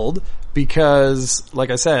thrilled because, like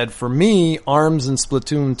I said, for me, ARMS and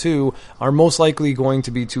Splatoon 2 are most likely going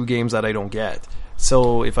to be 2 games that I don't get.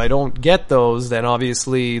 So if I don't get those, then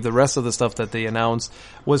obviously the rest of the stuff that they announced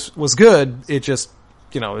was good. It just,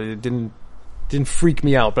 it didn't freak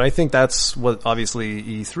me out. But I think that's what obviously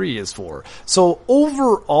E3 is for. So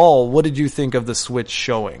overall, what did you think of the Switch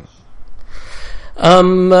showing?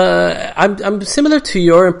 I'm similar to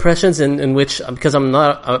your impressions in which, because I'm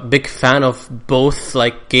not a big fan of both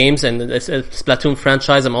like games and Splatoon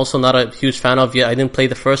franchise, I'm also not a huge fan of. I didn't play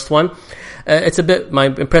the first one. It's a bit, my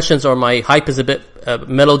impressions or my hype is a bit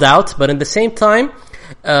mellowed out, but at the same time,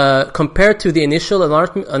 compared to the initial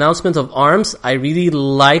announcement of ARMS, I really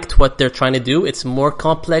liked what they're trying to do. It's more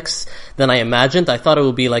complex than I imagined. I thought it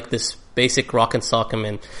would be like this basic rock and sock 'em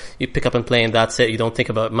and you pick up and play and that's it. You don't think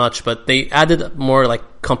about it much, but they added more like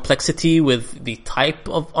complexity with the type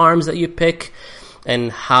of arms that you pick.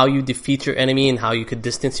 and how you defeat your enemy and how you could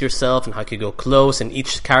distance yourself and how you could go close, and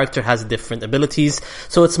each character has different abilities.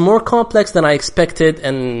 So it's more complex than I expected,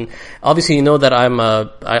 and obviously you know that I'm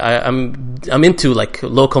into like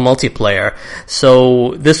local multiplayer.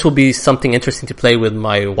 So this will be something interesting to play with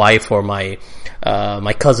my wife or my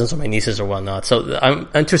cousins or my nieces or whatnot. So I'm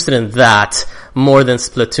interested in that more than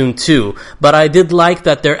Splatoon 2. But I did like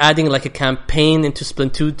that they're adding like a campaign into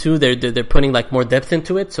Splatoon 2. They're putting like more depth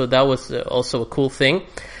into it. So that was also a cool thing.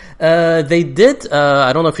 They did,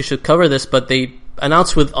 I don't know if you should cover this, but they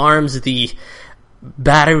announced with ARMS the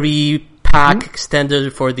battery pack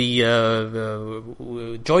extender for the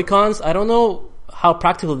Joy-Cons. I don't know how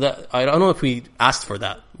practical that. I don't know if we asked for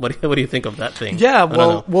that. What do you think of that thing? Yeah,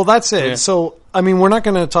 well, that's it. Yeah. So, I mean, we're not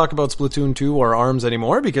going to talk about Splatoon 2 or ARMS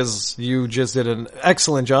anymore because you just did an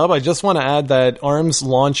excellent job. I just want to add that ARMS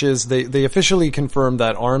launches, they officially confirmed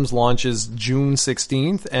that ARMS launches June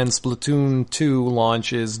 16th and Splatoon 2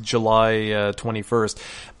 launches July 21st.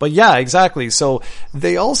 But yeah, exactly. So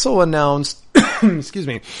they also announced, excuse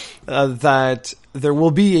me, that there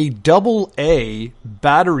will be a AA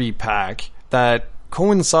battery pack that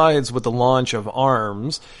coincides with the launch of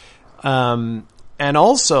ARMS, and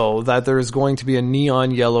also that there is going to be a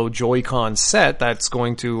neon yellow Joy-Con set that's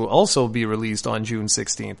going to also be released on June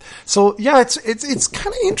 16th. So yeah, it's kind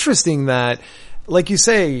of interesting that, like you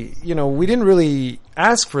say, you know, we didn't really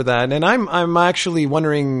ask for that, and I'm actually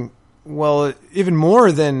wondering, well, even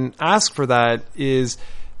more than ask for that is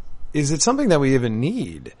it something that we even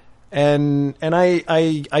need? And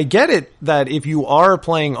I get it that if you are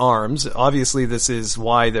playing ARMS, obviously this is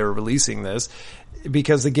why they're releasing this,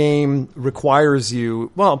 because the game requires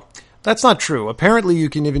you, well, that's not true. Apparently you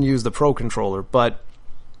can even use the Pro Controller, but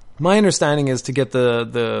my understanding is to get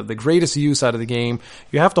the greatest use out of the game,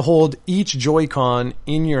 you have to hold each Joy-Con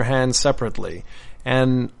in your hand separately.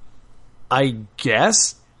 And I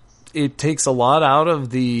guess it takes a lot out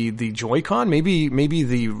of the Joy-Con. Maybe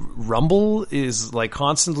the rumble is like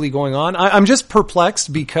constantly going on. I'm just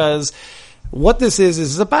perplexed because what this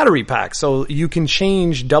is a battery pack. So you can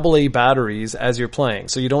change AA batteries as you're playing.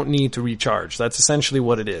 So you don't need to recharge. That's essentially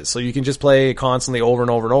what it is. So you can just play constantly over and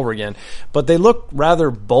over and over again. But they look rather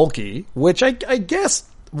bulky, which I guess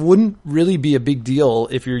wouldn't really be a big deal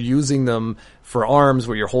if you're using them for ARMS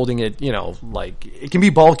where you're holding it, you know, like it can be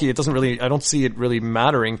bulky. It doesn't really, I don't see it really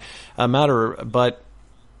matter. But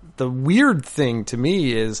the weird thing to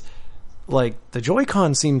me is like the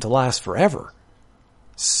Joy-Con seem to last forever.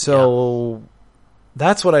 So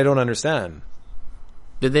that's what I don't understand.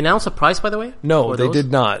 Did they announce a price, by the way? No, they did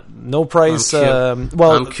not. No price. I'm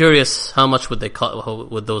curious, how much would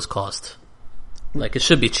those cost? Like, it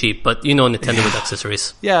should be cheap, but you know Nintendo with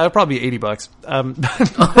accessories. Yeah, it'll probably be $80.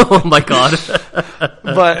 Oh my god.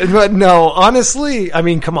 but no, honestly, I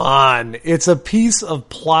mean, come on. It's a piece of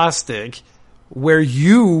plastic where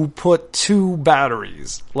you put two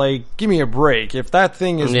batteries. Like, give me a break. If that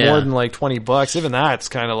thing is more than like $20, even that's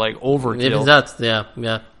kind of like overkill. If that's,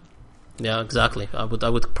 yeah, exactly. I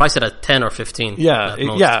would price it at 10 or 15.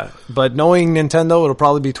 Yeah, but knowing Nintendo, it'll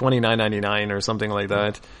probably be $29.99 or something like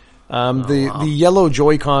that. The yellow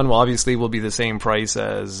Joy-Con will be the same price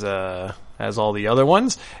as all the other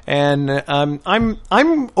ones, and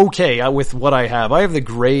I'm okay with what I have. I have the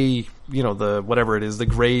gray, you know, the whatever it is, the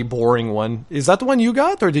gray boring one. Is that the one you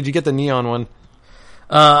got, or did you get the neon one?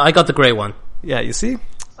 I got the gray one. Yeah, you see,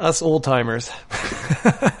 us old timers,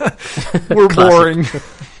 we're boring.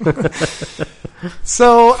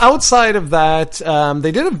 So outside of that, Nintendo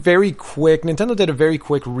did a very quick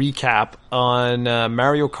recap on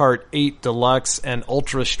Mario Kart 8 Deluxe and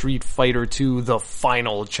Ultra Street Fighter 2, the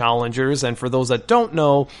final challengers. And for those that don't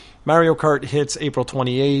know, Mario Kart hits April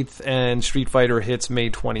 28th and Street Fighter hits May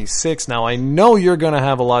 26th. Now, I know you're going to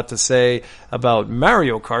have a lot to say about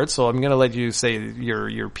Mario Kart, so I'm going to let you say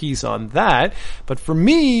your piece on that. But for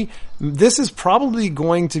me, this is probably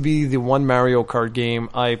going to be the one Mario Kart game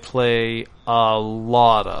I play a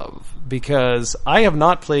lot of, because I have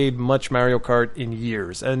not played much Mario Kart in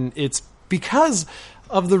years, and it's because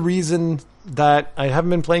of the reason that I haven't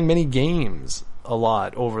been playing many games a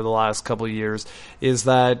lot over the last couple of years, is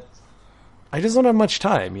that I just don't have much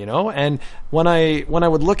time, you know? And when I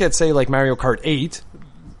would look at, say, like Mario Kart 8,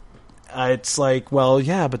 it's like, well,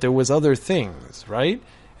 yeah, but there was other things, right?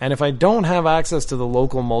 And if I don't have access to the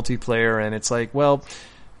local multiplayer, and it's like, well,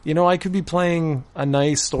 you know, I could be playing a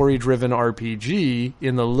nice story-driven RPG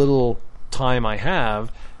in the little time I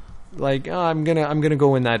have, like, I'm gonna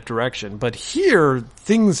go in that direction. But here,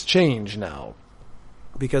 things change now.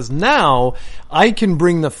 Because now, I can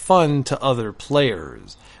bring the fun to other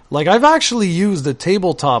players. Like, I've actually used the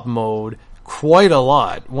tabletop mode quite a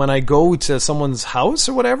lot when I go to someone's house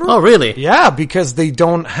or whatever. Oh, really? Yeah, because they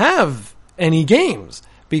don't have any games.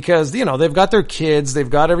 Because, they've got their kids, they've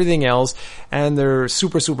got everything else, and they're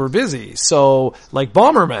super, super busy. So, like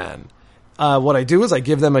Bomberman, what I do is I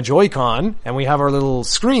give them a Joy-Con, and we have our little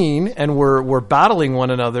screen, and we're battling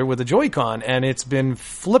one another with a Joy-Con, and it's been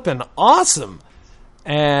flippin' awesome.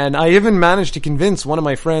 And I even managed to convince one of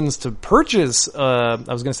my friends to purchase,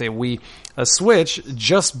 a Switch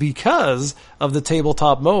just because of the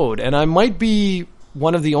tabletop mode. And I might be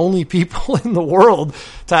one of the only people in the world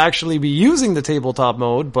to actually be using the tabletop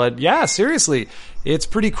mode. But yeah, seriously, it's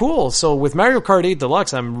pretty cool. So with Mario Kart 8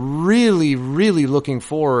 Deluxe, I'm really, really looking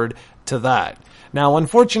forward to that. Now,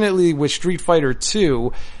 unfortunately, with Street Fighter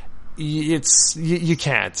 2, you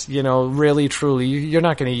can't, really, truly, you're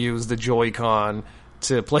not going to use the Joy-Con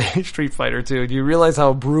to play Street Fighter 2. Do you realize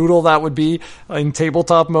how brutal that would be in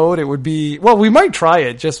tabletop mode? It would be, well, we might try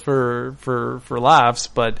it just for laughs,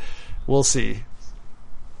 but we'll see.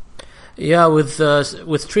 Yeah, with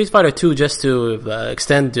Street Fighter 2, just to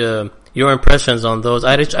extend your impressions on those,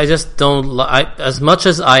 I just don't as much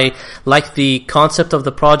as I like the concept of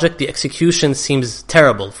the project, the execution seems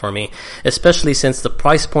terrible for me, especially since the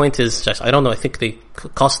price point is just, I don't know, I think they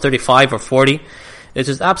cost 35 or 40. It's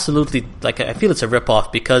just absolutely, I feel it's a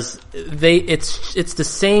ripoff because it's the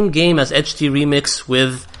same game as HD Remix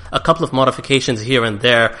with a couple of modifications here and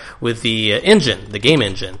there with the engine, the game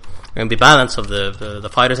engine, and the balance of the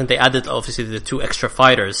fighters, and they added obviously the 2 extra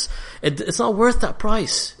fighters. It's not worth that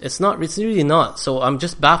price. It's really not. So I'm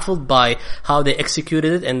just baffled by how they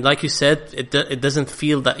executed it, and like you said, it doesn't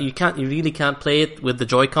feel that you really can't play it with the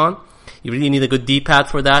Joy-Con. You really need a good D-pad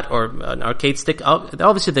for that, or an arcade stick.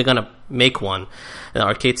 Obviously, they're gonna make an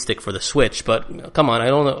arcade stick for the Switch. But come on, I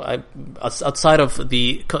don't know. Outside of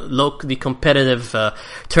the competitive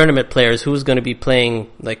tournament players, who's going to be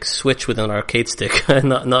playing Switch with an arcade stick?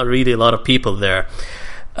 not really a lot of people there.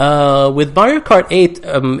 With Mario Kart 8,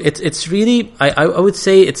 it's really, I would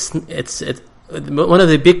say it's one of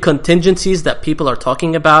the big contingencies that people are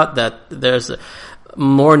talking about, that there's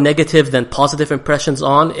more negative than positive impressions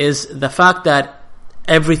on, is the fact that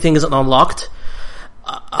everything is unlocked.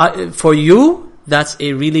 For you, that's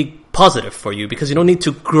a really positive for you, because you don't need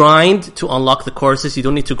to grind to unlock the courses, you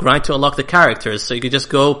don't need to grind to unlock the characters, so you can just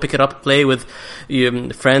go pick it up, play with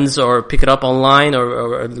friends, or pick it up online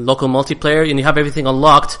or local multiplayer, and you have everything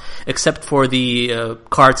unlocked except for the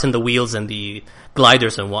carts and the wheels and the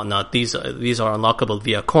gliders and whatnot. These are unlockable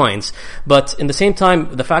via coins. But in the same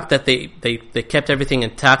time, the fact that they kept everything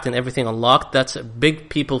intact and everything unlocked, that's a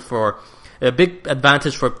big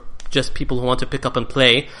advantage for just people who want to pick up and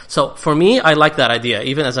play. So for me, I like that idea.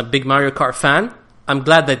 Even as a big Mario Kart fan, I'm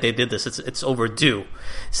glad that they did this. It's overdue.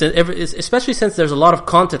 Especially since there's a lot of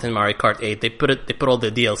content in Mario Kart 8. They put all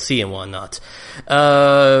the DLC and whatnot.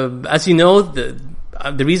 As you know,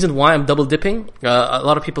 the reason why I'm double dipping, a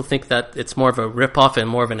lot of people think that it's more of a rip-off and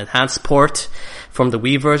more of an enhanced port from the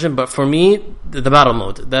Wii version, but for me, the battle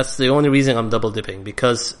mode, that's the only reason I'm double dipping,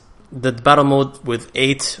 because the battle mode with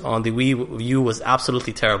 8 on the Wii U was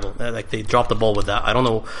absolutely terrible. They dropped the ball with that. I don't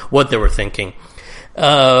know what they were thinking.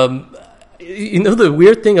 The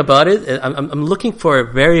weird thing about it, I'm looking for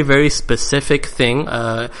a very, very specific thing.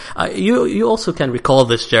 You also can recall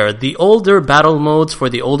this, Jared. The older battle modes for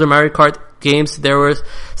the older Mario Kart games, there were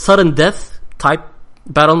sudden death type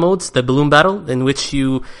battle modes, the balloon battle, in which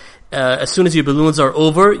you, as soon as your balloons are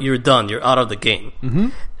over, you're done, you're out of the game. Mm-hmm.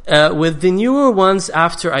 With the newer ones,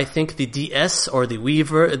 after I think the DS or the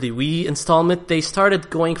Wii installment, they started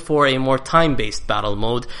going for a more time-based battle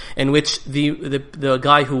mode, in which the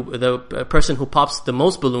person who pops the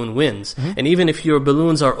most balloon wins. Mm-hmm. And even if your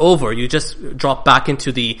balloons are over, you just drop back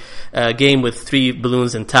into the game with 3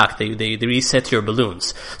 balloons intact. They reset your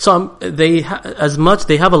balloons. So they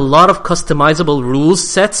have a lot of customizable rules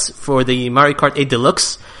sets for the Mario Kart 8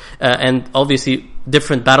 Deluxe. And obviously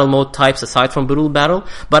different battle mode types aside from Balloon Battle.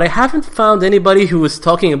 But I haven't found anybody who was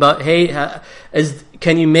talking about, hey,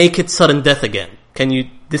 can you make it sudden death again? Can you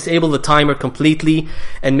disable the timer completely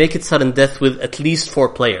and make it sudden death with at least 4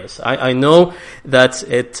 players? I know that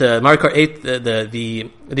Mario Kart 8,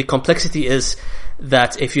 the complexity is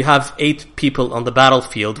that if you have 8 people on the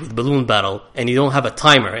battlefield with Balloon Battle and you don't have a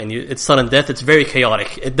timer and it's sudden death, it's very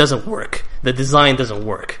chaotic. It doesn't work. The design doesn't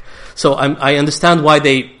work. So I understand why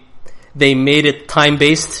they made it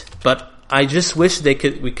time-based, but I just wish we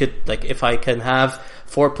could, if I can have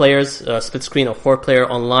 4 players, split screen or 4-player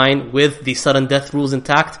online with the sudden death rules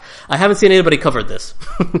intact. I haven't seen anybody cover this.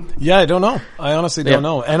 Yeah, I don't know. I honestly don't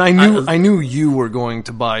know. And I knew you were going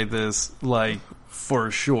to buy this,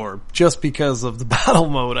 for sure, just because of the battle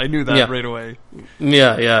mode. I knew that right away.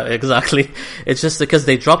 Yeah, exactly. It's just because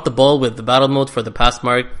they dropped the ball with the battle mode for the past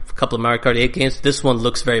couple of Mario Kart 8 games. This one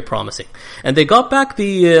looks very promising. And they got back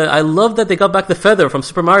I love that they got back the feather from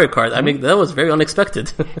Super Mario Kart. I mean, that was very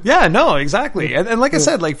unexpected. Yeah, no, exactly. And like I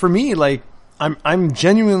said, like for me, like, I'm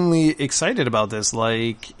genuinely excited about this.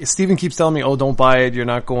 Like, Steven keeps telling me, oh, don't buy it. You're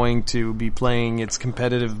not going to be playing its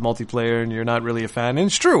competitive multiplayer and you're not really a fan. And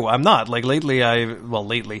it's true. I'm not. Like, lately,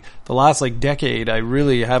 the last, like, decade, I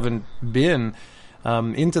really haven't been,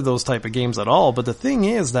 into those type of games at all. But the thing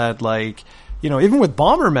is that, like, you know, even with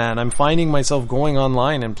Bomberman, I'm finding myself going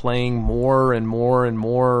online and playing more and more and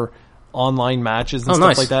more online matches and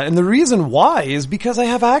stuff like that. And the reason why is because I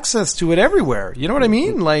have access to it everywhere. You know what I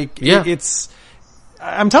mean? Like,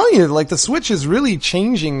 I'm telling you, like, the Switch is really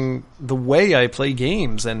changing the way I play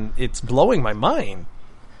games, and it's blowing my mind.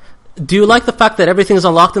 Do you like the fact that everything is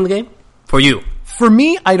unlocked in the game? For you? For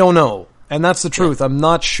me, I don't know. And that's the truth. I'm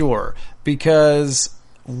not sure. Because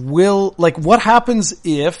what happens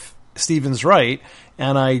if Steven's right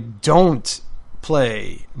and I don't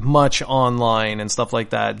play much online and stuff like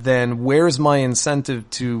that, then where's my incentive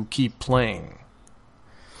to keep playing?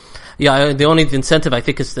 Yeah, the only incentive I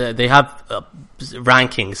think is that they have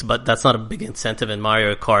rankings, but that's not a big incentive in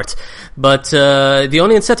Mario Kart. But the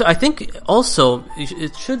only incentive, I think, also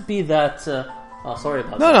it should be that. Sorry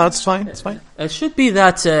about that. No, it's fine. It's fine. It should be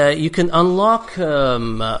that you can unlock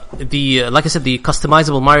like I said, the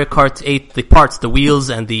customizable Mario Kart 8, the parts, the wheels,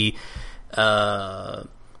 and the kart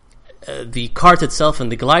itself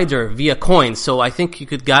and the glider via coins. So I think you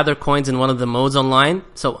could gather coins in one of the modes online.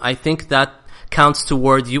 So I think that counts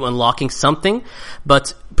toward you unlocking something.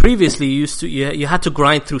 But previously you had to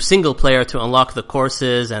grind through single player to unlock the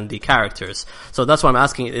courses and the characters. So that's why I'm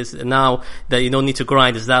asking, is now that you don't need to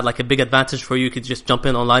grind, is that like a big advantage for you? You could just jump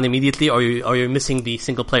in online immediately, or you're missing the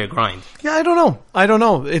single player grind? Yeah, I don't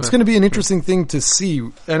know. It's going to be an interesting thing to see.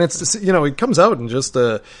 And it's, you know, it comes out in just,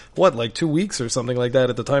 like 2 weeks or something like that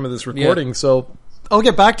at the time of this recording. Yeah. So I'll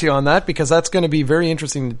get back to you on that, because that's going to be very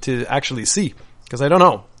interesting to actually see, because I don't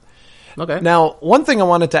know. Okay. Now, one thing I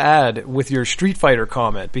wanted to add with your Street Fighter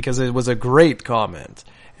comment, because it was a great comment,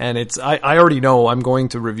 and I already know I'm going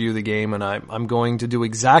to review the game, and I'm going to do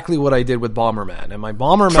exactly what I did with Bomberman. And my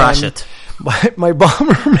Bomberman, trash it. My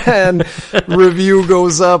Bomberman review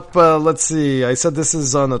goes up. Let's see. I said this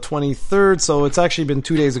is on the 23rd, so it's actually been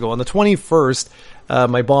 2 days ago. On the 21st,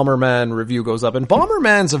 my Bomberman review goes up, and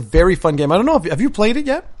Bomberman's a very fun game. I don't know have you played it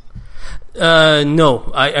yet?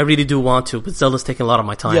 No, I really do want to, but Zelda's taking a lot of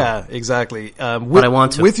my time. Yeah, exactly. But I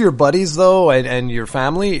want to. With your buddies, though, and your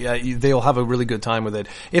family, they'll have a really good time with it.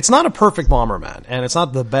 It's not a perfect Bomberman, and it's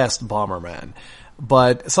not the best Bomberman.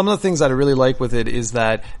 But some of the things that I really like with it is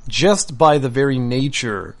that just by the very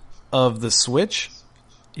nature of the Switch,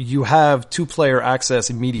 you have two-player access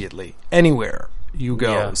immediately, anywhere you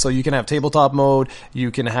go. Yeah. So you can have tabletop mode,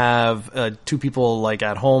 you can have two people like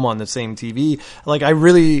at home on the same TV. Like, I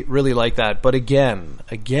really, really like that. But again,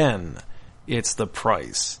 it's the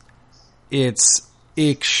price. It's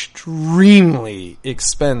extremely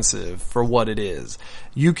expensive for what it is.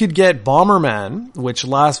 You could get Bomberman, which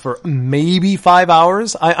lasts for maybe 5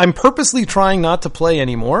 hours. I'm purposely trying not to play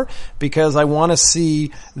anymore because I want to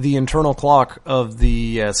see the internal clock of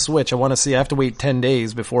the Switch. I have to wait 10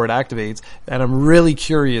 days before it activates, and I'm really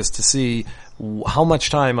curious to see how much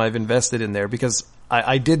time I've invested in there, because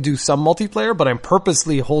I did do some multiplayer, but I'm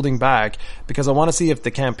purposely holding back because I want to see if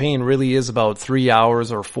the campaign really is about 3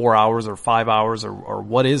 hours or 4 hours or 5 hours or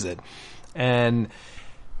what is it. And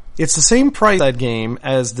it's the same price, that game,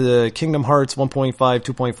 as the Kingdom Hearts 1.5,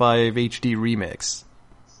 2.5 HD remix.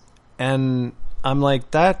 And I'm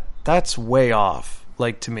like, that's way off,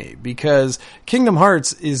 like, to me, because Kingdom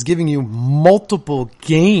Hearts is giving you multiple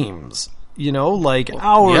games, you know, like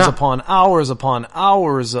hours upon hours upon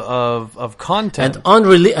hours of content.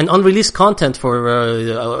 And unreleased content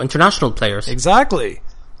for international players. Exactly.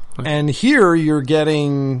 And here you're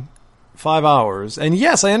getting 5 hours. And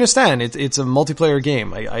yes, I understand. It's a multiplayer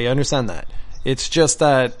game. I understand that. It's just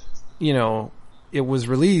that, you know, it was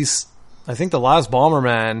released, I think the last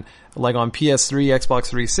Bomberman, like on PS3, Xbox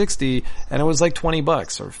 360, and it was like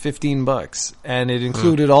 $20 or $15, and it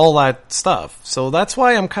included all that stuff. So that's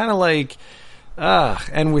why I'm kind of like,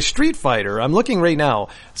 and with Street Fighter, I'm looking right now.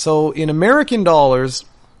 So in American dollars,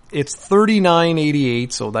 it's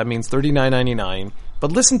 $39.88, so that means $39.99.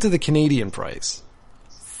 But listen to the Canadian price.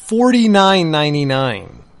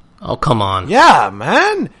 $49.99. Oh, come on. Yeah,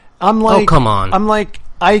 man. I'm like, oh, come on. I'm like,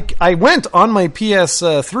 I went on my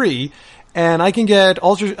PS3 and I can get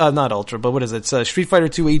not Ultra, but what is it? It's Street Fighter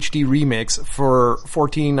 2 HD Remix for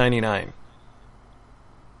 $14.99.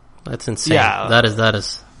 That's insane. Yeah.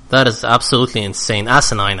 That is absolutely insane.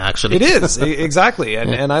 Asinine, actually. It is, exactly.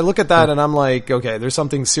 And I look at that and I'm like, okay, there's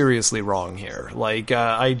something seriously wrong here. Like,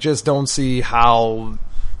 I just don't see how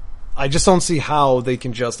they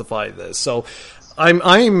can justify this. So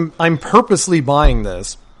I'm purposely buying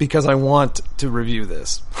this because I want to review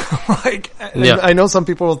this. Like, yeah. I know some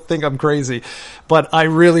people think I'm crazy, but I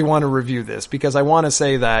really want to review this because I want to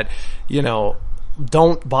say that,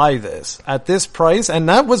 don't buy this at this price. And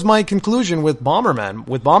that was my conclusion with Bomberman.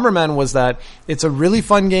 With Bomberman was that it's a really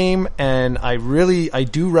fun game and I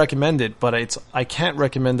do recommend it, but I can't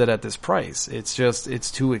recommend it at this price.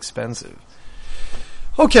 It's too expensive.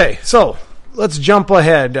 Okay, so let's jump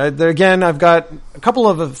ahead. Again, I've got a couple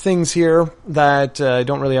of things here that I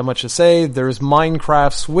don't really have much to say. There's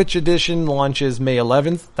Minecraft Switch Edition, launches May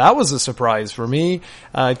 11th. That was a surprise for me.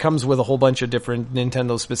 It comes with a whole bunch of different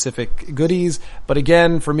Nintendo-specific goodies. But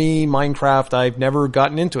again, for me, Minecraft, I've never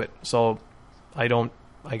gotten into it. So I got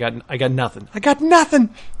nothing. I got nothing!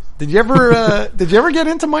 Did you ever get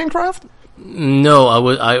into Minecraft? No,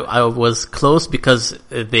 I was close because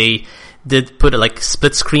they did put like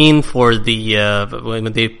split screen for the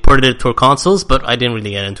when they ported it to consoles, but I didn't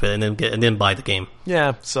really get into it and didn't buy the game.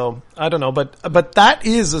 Yeah, so I don't know, but that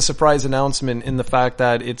is a surprise announcement in the fact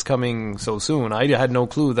that it's coming so soon. I had no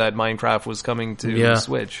clue that Minecraft was coming to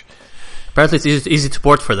Switch. Apparently, it's easy to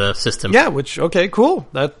port for the system. Yeah, okay, cool.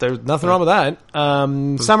 There's nothing wrong with that.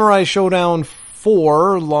 Samurai Showdown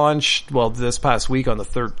 4 launched, this past week on the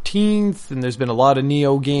 13th, and there's been a lot of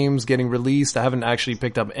Neo games getting released. I haven't actually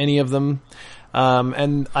picked up any of them.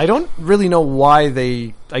 And I don't really know why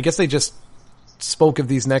I guess they just spoke of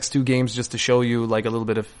these next two games just to show you like a little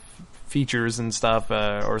bit of features and stuff,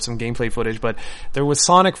 or some gameplay footage. But there was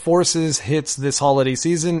Sonic Forces hits this holiday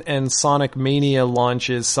season and Sonic Mania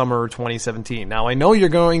launches summer 2017. Now I know you're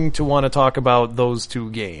going to want to talk about those two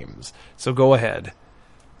games, so go ahead.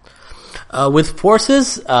 With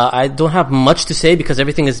Forces, I don't have much to say because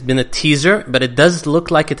everything has been a teaser, but it does look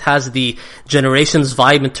like it has the Generations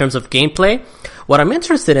vibe in terms of gameplay. What I'm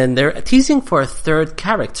interested in, they're teasing for a third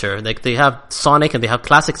character. Like they have Sonic and they have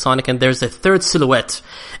classic Sonic and there's a third silhouette.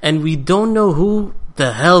 And we don't know who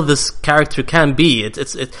the hell this character can be.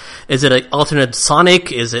 Is it an alternate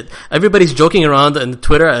Sonic? Is it, everybody's joking around on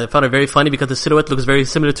Twitter. I found it very funny because the silhouette looks very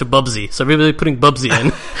similar to Bubsy. So everybody's putting Bubsy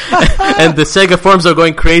in. And the Sega forums are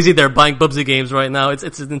going crazy. They're buying Bubsy games right now. It's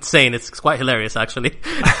insane. It's quite hilarious actually.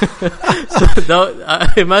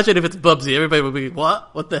 Imagine if it's Bubsy. Everybody would be,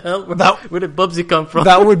 what the hell? Where did Bubsy come from?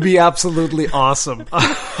 That would be absolutely awesome.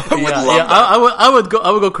 I would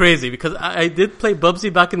go crazy because I did play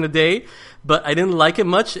Bubsy back in the day. But I didn't like it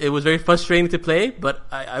much. It was very frustrating to play, but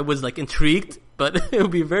I was like intrigued. But it would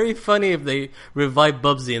be very funny if they revive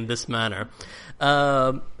Bubsy in this manner.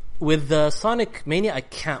 With Sonic Mania, I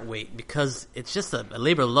can't wait because it's just a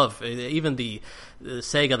labor of love. Even the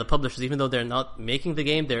Sega, the publishers, even though they're not making the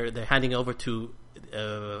game, they're handing over to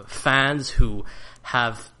fans who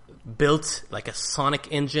have built like a Sonic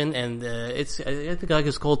engine, and I think the guy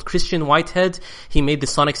who's called Christian Whitehead. He made the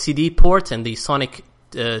Sonic CD port and the Sonic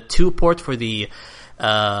 2 port for the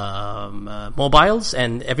mobiles,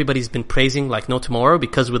 and everybody's been praising like no tomorrow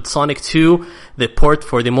because with Sonic 2, the port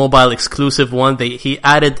for the mobile exclusive one, he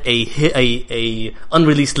added a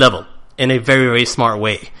unreleased level in a very, very smart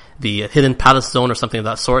way. The Hidden Palace Zone or something of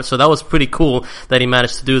that sort. So that was pretty cool that he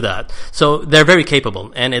managed to do that. So they're very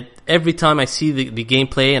capable. And every time I see the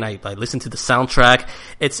gameplay and I listen to the soundtrack,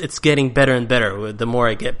 it's getting better and better the more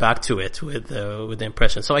I get back to it with the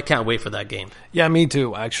impression. So I can't wait for that game. Yeah, me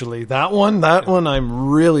too, actually. That one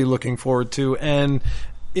I'm really looking forward to. And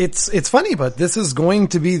it's funny, but this is going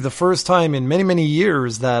to be the first time in many, many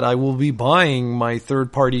years that I will be buying my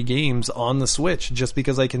third-party games on the Switch just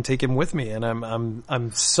because I can take them with me, and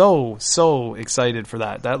I'm so excited for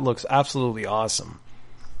that. That looks absolutely awesome.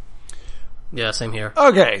 Yeah, same here.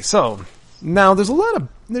 Okay, so now there's a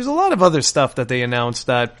lot of other stuff that they announced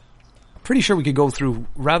that I'm pretty sure we could go through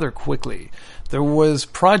rather quickly. There was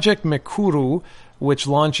Project Mikuru, which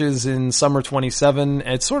launches in summer 27.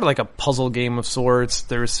 It's sort of like a puzzle game of sorts.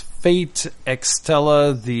 There's Fate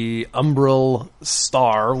Extella, the Umbral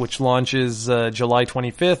Star, which launches July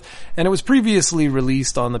 25th. And it was previously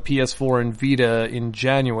released on the PS4 and Vita in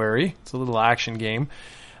January. It's a little action game.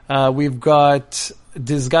 We've got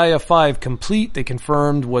Disgaea 5 Complete. They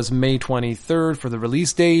confirmed was May 23rd for the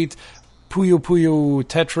release date. Puyo Puyo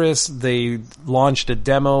Tetris, they launched a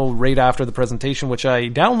demo right after the presentation, which I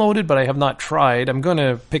downloaded, but I have not tried. I'm going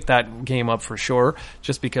to pick that game up for sure,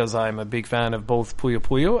 just because I'm a big fan of both Puyo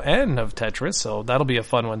Puyo and of Tetris, so that'll be a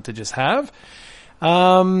fun one to just have.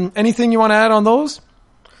 Anything you want to add on those?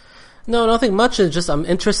 No, nothing much. It's just I'm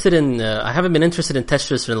interested in. I haven't been interested in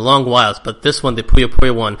Tetris in a long while, but this one, the Puyo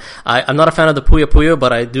Puyo one, I'm not a fan of the Puyo Puyo,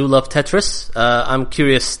 but I do love Tetris. I'm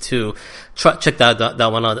curious to check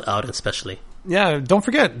that one out, especially. Yeah, don't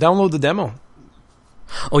forget, download the demo.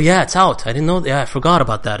 Oh yeah, it's out. I didn't know. Yeah, I forgot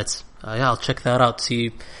about that. It's I'll check that out.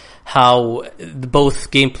 See how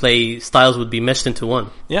both gameplay styles would be meshed into one.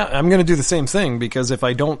 Yeah, I'm going to do the same thing, because if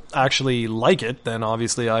I don't actually like it, then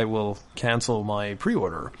obviously I will cancel my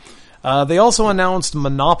pre-order. They also announced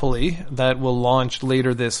Monopoly that will launch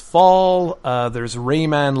later this fall. There's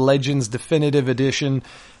Rayman Legends Definitive Edition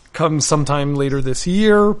comes sometime later this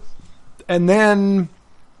year. And then,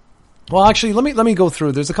 well, actually, let me go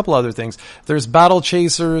through. There's a couple other things. There's Battle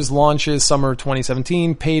Chasers launches summer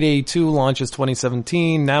 2017. Payday 2 launches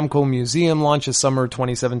 2017. Namco Museum launches summer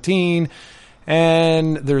 2017.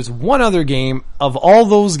 And there's one other game. Of all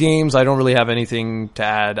those games, I don't really have anything to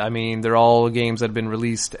add. I mean, they're all games that have been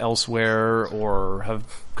released elsewhere or have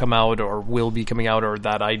come out or will be coming out, or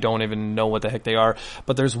that I don't even know what the heck they are.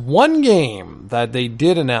 But there's one game that they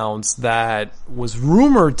did announce that was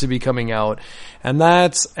rumored to be coming out, and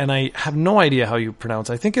I have no idea how you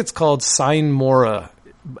pronounce it. I think it's called Sinmora,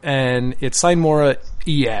 and it's Sinmora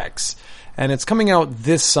EX, and it's coming out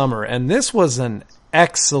this summer. And this was an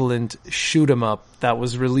excellent shoot 'em up that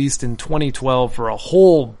was released in 2012 for a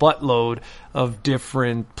whole buttload of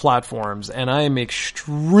different platforms, and I am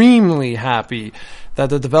extremely happy that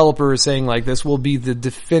the developer is saying, like, this will be the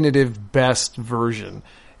definitive best version,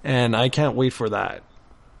 and I can't wait for that.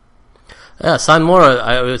 Yeah,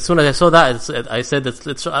 Sanmora, as soon as I saw that, I said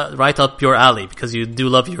it's right up your alley, because you do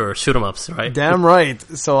love your shoot 'em ups, right? Damn right.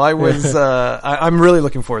 So I was I'm really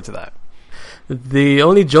looking forward to that. The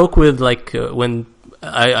only joke with, like, when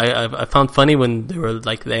I found funny when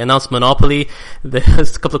they announced Monopoly,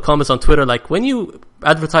 there's a couple of comments on Twitter like, when you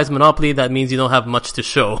advertise Monopoly, that means you don't have much to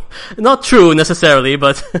show. Not true necessarily,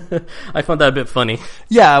 but I found that a bit funny.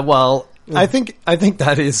 Yeah, well, I think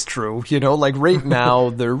that is true. You know, like right now,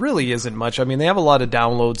 there really isn't much. I mean, they have a lot of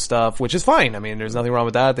download stuff, which is fine. I mean, there's nothing wrong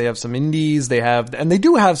with that. They have some indies, and they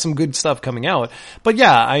do have some good stuff coming out. But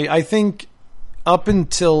yeah, I think up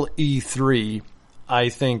until E3, I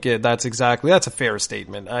think that's a fair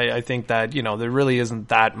statement. I think that, you know, there really isn't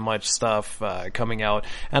that much stuff coming out,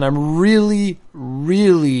 and I'm really,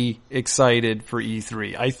 really excited for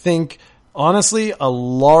E3. I think, honestly, a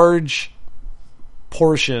large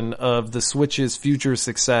portion of the Switch's future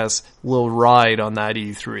success will ride on that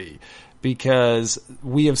E3, because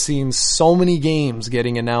we have seen so many games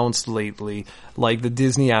getting announced lately, like the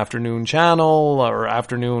Disney Afternoon Channel or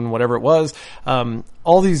Afternoon, whatever it was.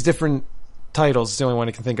 All these different titles, it's the only one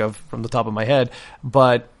I can think of from the top of my head,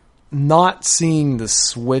 but not seeing the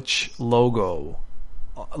Switch logo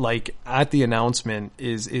like at the announcement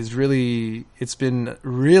is really, it's been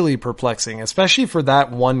really perplexing, especially for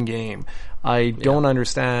that one game. I don't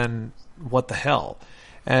understand what the hell.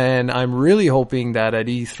 And I'm really hoping that at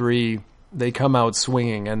E3 they come out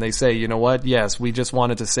swinging and they say, you know what? Yes, we just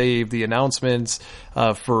wanted to save the announcements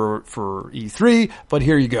for E3, but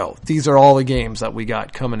here you go. These are all the games that we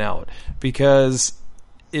got coming out, because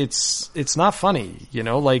it's not funny, you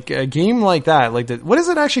know, like a game like that, like what is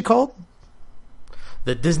it actually called?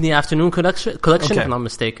 The Disney Afternoon Collection, okay. If I'm not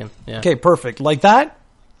mistaken. Yeah. Okay, perfect. Like that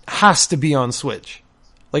has to be on Switch.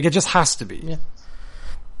 Like it just has to be. Yeah.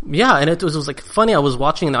 Yeah, and it was like funny. I was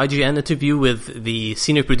watching an IGN interview with the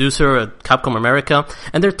senior producer at Capcom America,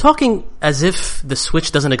 and they're talking as if the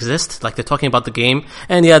Switch doesn't exist. Like they're talking about the game,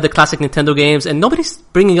 and the classic Nintendo games, and nobody's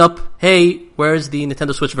bringing up, hey, where's the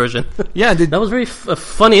Nintendo Switch version? Yeah, that was a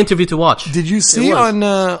funny interview to watch. Did you see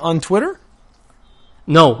on Twitter?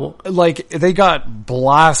 No. Like, they got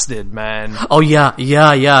blasted, man. Oh, yeah, they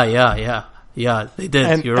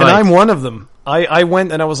did. You're right. And I'm one of them. I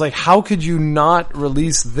went and I was like, how could you not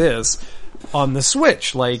release this on the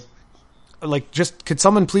Switch? Like just, could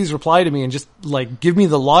someone please reply to me and just, like, give me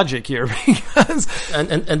the logic here? Because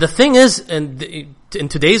And the thing is, in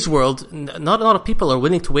today's world, not a lot of people are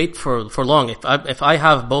willing to wait for long. If I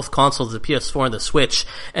have both consoles, the PS4 and the Switch,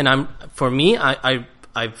 and I've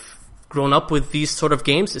grown up with these sort of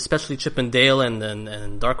games, especially Chip and Dale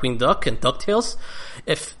and Darkwing Duck and DuckTales.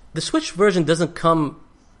 If the Switch version doesn't come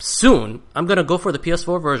soon, I'm gonna go for the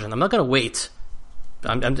PS4 version. I'm not gonna wait.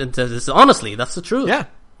 Honestly, that's the truth. Yeah.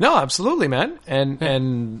 No, absolutely, man.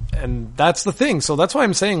 And that's the thing. So that's why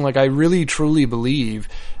I'm saying, like, I really truly believe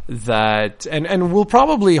that, and we'll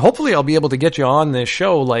probably, hopefully I'll be able to get you on this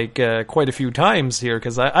show, like, quite a few times here,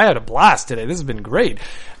 because I had a blast today. This has been great.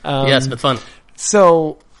 Yeah, it's been fun.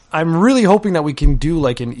 So I'm really hoping that we can do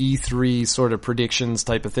like an E3 sort of predictions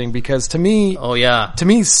type of thing, because to me,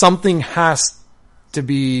 something has to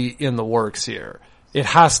be in the works here. It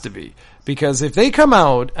has to be. Because if they come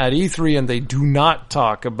out at E3 and they do not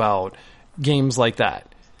talk about games like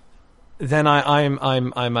that, then I'm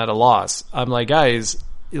at a loss. I'm like, guys,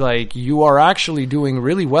 like, you are actually doing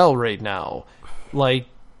really well right now. Like,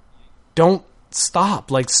 don't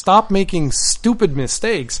stop. Like, stop making stupid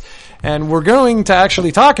mistakes. And we're going to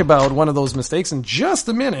actually talk about one of those mistakes in just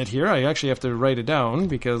a minute here. I actually have to write it down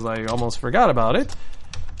because I almost forgot about it.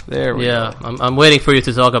 There we go. I'm waiting for you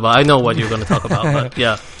to talk about. I know what you're going to talk about, but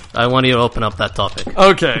yeah, I want you to open up that topic.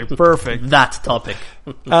 Okay, perfect. That topic.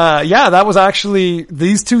 That was actually,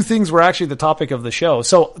 these two things were actually the topic of the show.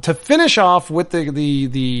 So to finish off with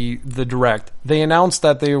the direct, they announced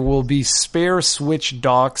that there will be spare Switch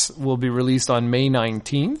docks will be released on May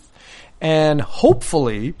 19th, and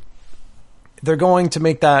hopefully they're going to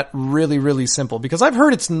make that really, really simple, because I've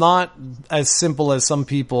heard it's not as simple as some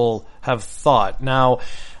people have thought. Now,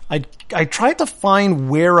 I tried to find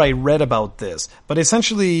where I read about this, but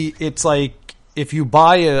essentially it's like if you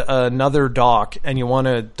buy another dock and you want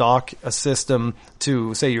to dock a system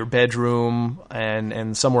to, say, your bedroom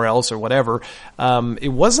and somewhere else or whatever,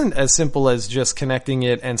 it wasn't as simple as just connecting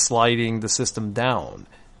it and sliding the system down.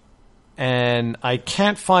 And I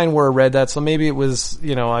can't find where I read that, so maybe it was,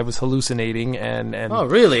 I was hallucinating and Oh,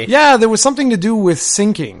 really? Yeah, there was something to do with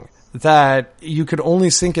syncing, that you could only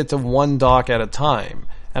sync it to one dock at a time.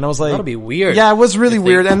 And I was like, that'll be weird. Yeah, it was really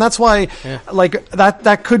weird. And that's why, like,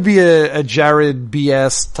 that could be a Jared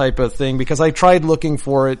BS type of thing, because I tried looking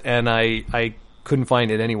for it and I couldn't find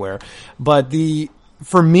it anywhere. But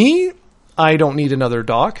for me, I don't need another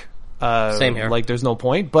dock. Same here. Like, there's no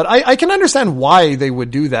point. But I can understand why they would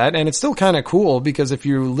do that. And it's still kind of cool, because if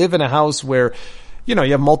you live in a house where, you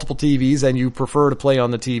have multiple TVs and you prefer to play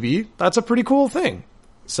on the TV, that's a pretty cool thing.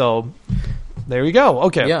 So there you go.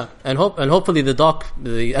 Okay. Yeah, and hopefully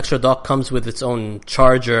the extra dock comes with its own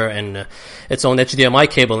charger and its own HDMI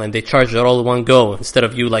cable, and they charge it all in one go instead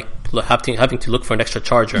of you like having to look for an extra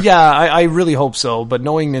charger. Yeah, I really hope so. But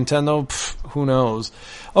knowing Nintendo, who knows?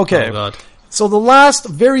 Okay. Oh God. So the last,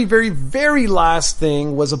 very, very, very last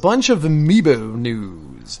thing was a bunch of Amiibo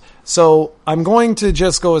news. So I'm going to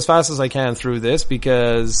just go as fast as I can through this,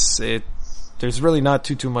 because there's really not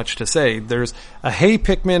too much to say. There's a Hey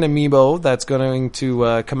Pikmin amiibo that's going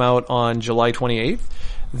to come out on July 28th.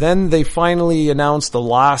 Then they finally announced the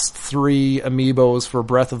last 3 amiibos for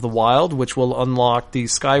Breath of the Wild, which will unlock the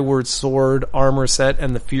Skyward Sword armor set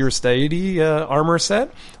and the Fierce Deity armor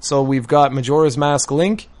set. So we've got Majora's Mask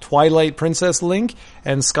Link, Twilight Princess Link,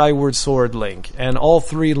 and Skyward Sword Link. And all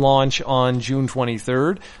 3 launch on June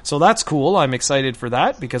 23rd. So that's cool. I'm excited for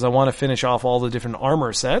that, because I want to finish off all the different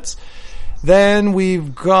armor sets. Then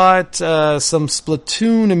we've got some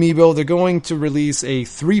Splatoon amiibo. They're going to release a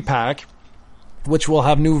 3-pack, which will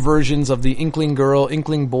have new versions of the Inkling Girl,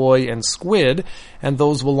 Inkling Boy, and Squid, and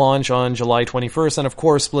those will launch on July 21st. And of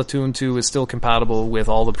course, Splatoon 2 is still compatible with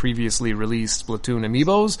all the previously released Splatoon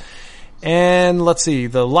amiibos. And let's see,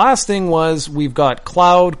 the last thing was we've got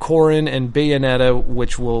Cloud, Corrin, and Bayonetta,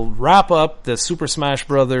 which will wrap up the Super Smash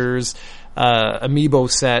Bros. Amiibo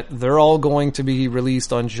set. They're all going to be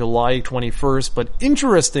released on July 21st, but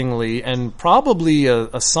interestingly, and probably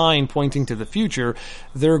a sign pointing to the future,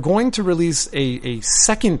 they're going to release a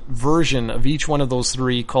second version of each one of those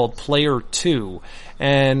 3 called Player 2.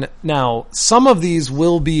 And now, some of these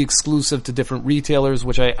will be exclusive to different retailers,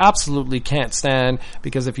 which I absolutely can't stand,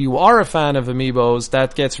 because if you are a fan of Amiibos,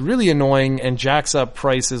 that gets really annoying and jacks up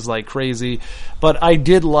prices like crazy. But I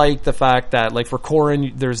did like the fact that, like for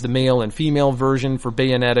Corrin, there's the male and female version. For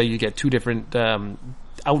Bayonetta, you get 2 different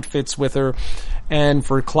outfits with her. And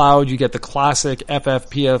for Cloud, you get the classic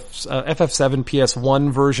FF7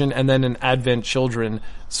 PS1 version, and then an Advent Children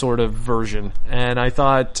sort of version. And I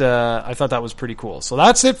thought that was pretty cool. So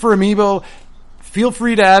that's it for Amiibo. Feel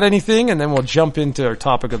free to add anything, and then we'll jump into our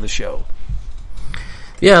topic of the show.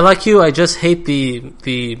 Yeah, like you, I just hate the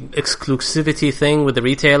exclusivity thing with the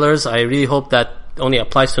retailers. I really hope that only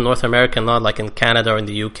applies to North America, not like in Canada or in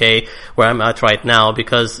the UK, where I'm at right now,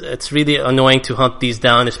 because it's really annoying to hunt these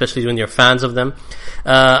down, especially when you're fans of them.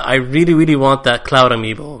 I really, really want that Cloud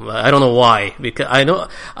amiibo. I don't know why, because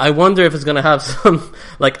I wonder if it's gonna have some,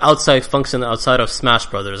 like, outside function outside of Smash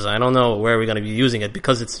Brothers. I don't know where we're gonna be using it,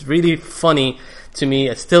 because it's really funny to me.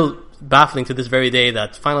 It's still baffling to this very day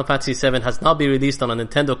that Final Fantasy VII has not been released on a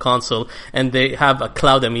Nintendo console, and they have a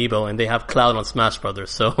Cloud amiibo, and they have Cloud on Smash Brothers.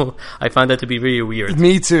 So I find that to be really weird.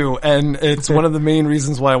 Me too, and it's one of the main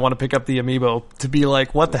reasons why I want to pick up the amiibo, to be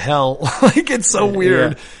like, what the hell? Like, it's so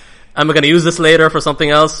weird. am I going to use this later for something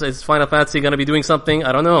else? Is Final Fantasy going to be doing something?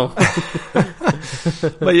 I don't know.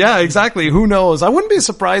 But yeah, exactly. Who knows? I wouldn't be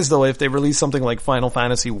surprised though if they release something like Final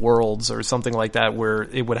Fantasy Worlds or something like that, where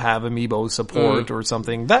it would have amiibo support or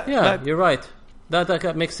something. You're right.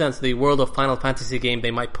 That makes sense. The World of Final Fantasy game,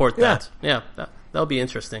 they might port that. Yeah, that'll be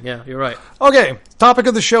interesting. Yeah, you're right. Okay, topic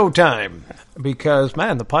of the show time. Because,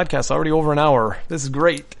 man, the podcast's already over an hour. This is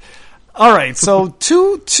great. All right, so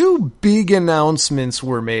two big announcements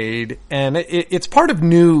were made, and it's part of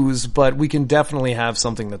news, but we can definitely have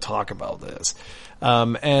something to talk about this.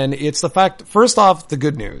 And it's the fact, first off, the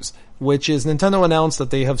good news, which is Nintendo announced that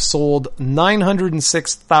they have sold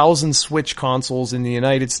 906,000 Switch consoles in the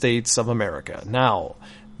United States of America. Now,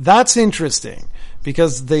 that's interesting,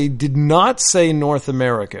 because they did not say North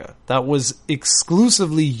America. That was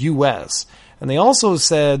exclusively US. And they also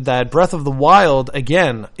said that Breath of the Wild,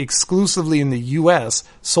 again, exclusively in the US,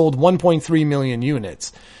 sold 1.3 million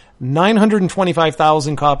units.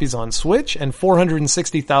 925,000 copies on Switch and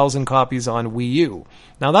 460,000 copies on Wii U.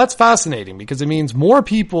 Now that's fascinating because it means more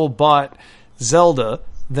people bought Zelda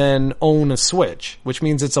than own a Switch, which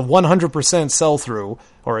means it's a 100% sell-through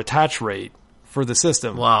or attach rate for the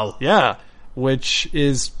system. Wow. Yeah, which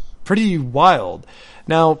is pretty wild.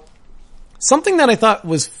 Now, something that I thought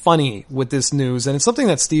was funny with this news, and it's something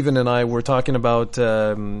that Steven and I were talking about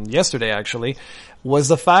yesterday actually, was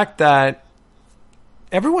the fact that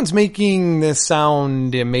everyone's making this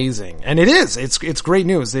sound amazing. And it is. It's great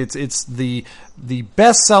news. It's the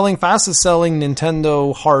best-selling, fastest-selling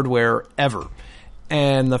Nintendo hardware ever.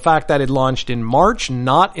 And the fact that it launched in March,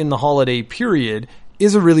 not in the holiday period,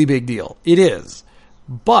 is a really big deal. It is.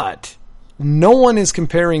 But no one is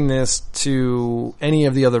comparing this to any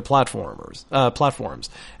of the other platforms.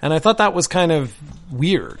 And I thought that was kind of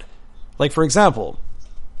weird. Like, for example,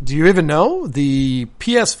 do you even know? The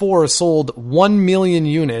PS4 sold 1 million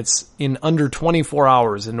units in under 24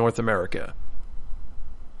 hours in North America.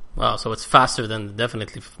 Wow, so it's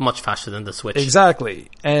definitely much faster than the Switch. Exactly.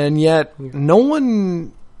 And yet, no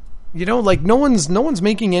one, no one's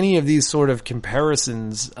making any of these sort of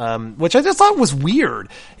comparisons, which I just thought was weird.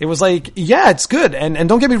 It was like, yeah, it's good. And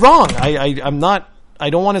don't get me wrong. I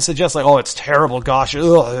don't want to suggest like, oh, it's terrible. Gosh,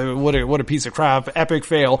 ugh, what a piece of crap. Epic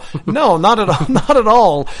fail. No, not at all. Not at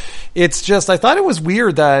all. It's just, I thought it was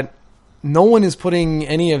weird that no one is putting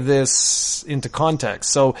any of this into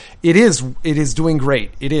context. So it is doing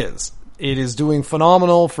great. It is doing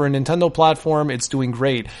phenomenal for a Nintendo platform. It's doing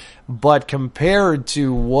great. But compared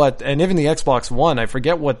to and even the Xbox One, I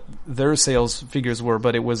forget what their sales figures were,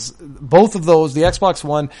 but it was both of those, the Xbox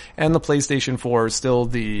One and the PlayStation 4 are still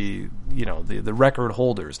the record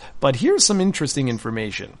holders. But here's some interesting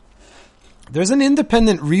information. There's an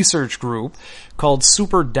independent research group called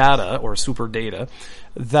SuperData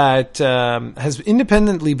that has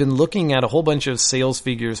independently been looking at a whole bunch of sales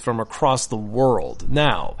figures from across the world.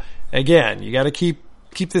 Now, again, you got to keep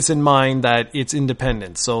this in mind that it's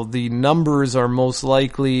independent. So the numbers are most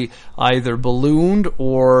likely either ballooned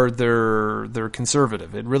or they're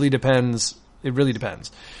conservative. It really depends.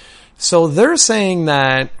 So they're saying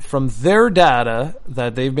that from their data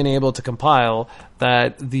that they've been able to compile,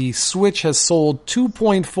 that the Switch has sold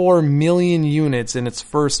 2.4 million units in its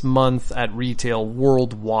first month at retail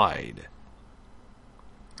worldwide.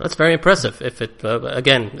 That's very impressive.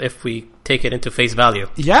 If we take it into face value.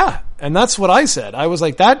 Yeah, and that's what I said. I was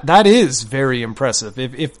like, that is very impressive.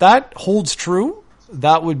 If that holds true,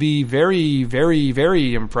 that would be very, very,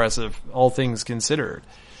 very impressive, all things considered.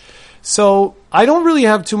 So I don't really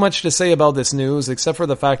have too much to say about this news, except for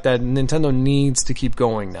the fact that Nintendo needs to keep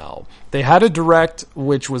going now. They had a Direct,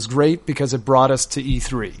 which was great because it brought us to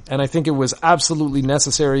E3. And I think it was absolutely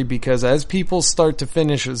necessary because as people start to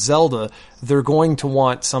finish Zelda, they're going to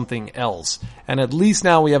want something else. And at least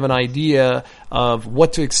now we have an idea of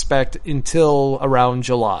what to expect until around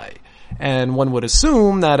July. And one would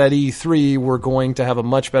assume that at E3 we're going to have a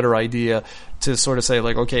much better idea to sort of say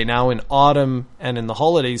like, okay, now in autumn and in the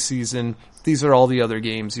holiday season, these are all the other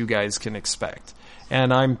games you guys can expect.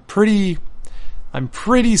 And I'm pretty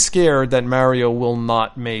scared that Mario will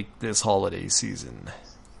not make this holiday season.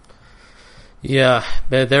 Yeah,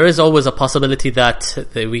 there is always a possibility that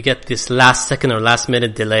we get this last second or last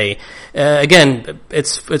minute delay. Again,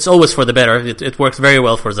 it's always for the better. It works very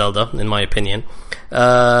well for Zelda, in my opinion.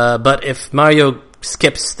 But if Mario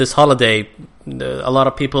skips this holiday, a lot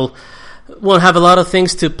of people won't have a lot of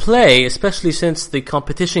things to play, especially since the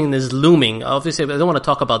competition is looming. Obviously, I don't want to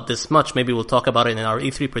talk about this much. Maybe we'll talk about it in our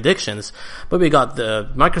E3 predictions. But we got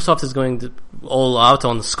Microsoft is going all out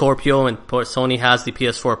on Scorpio, and Sony has the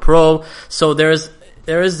PS4 Pro. So there is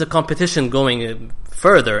the competition going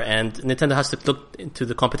further, and Nintendo has to look into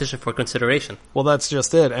the competition for consideration. Well, that's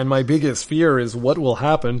just it. And my biggest fear is what will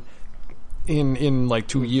happen in like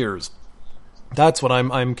 2 years. That's what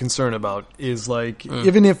I'm concerned about, is like,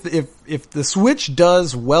 even if the Switch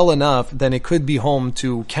does well enough, then it could be home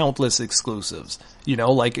to countless exclusives. You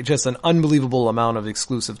know, like just an unbelievable amount of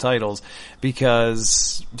exclusive titles,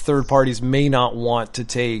 because third parties may not want to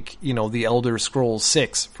take, you know, the Elder Scrolls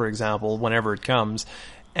 6, for example, whenever it comes,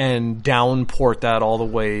 and downport that all the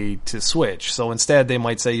way to Switch. So instead they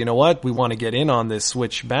might say, you know what, we want to get in on this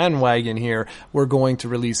Switch bandwagon here, we're going to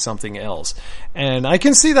release something else. And I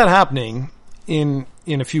can see that happening in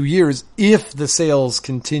a few years if the sales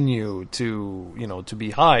continue to, you know, to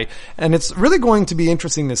be high. And it's really going to be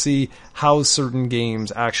interesting to see how certain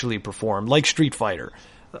games actually perform, like Street Fighter.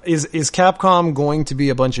 Is Capcom going to be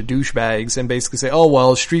a bunch of douchebags and basically say, oh,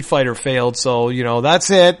 well, Street Fighter failed, so, you know, that's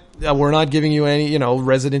it. We're not giving you any, you know,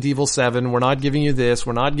 Resident Evil 7. We're not giving you this.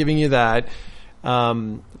 We're not giving you that.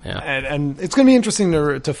 And it's going to be interesting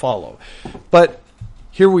to follow. But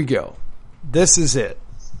here we go. This is it.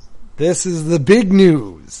 This is the big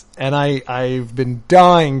news. And I've been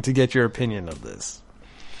dying to get your opinion of this.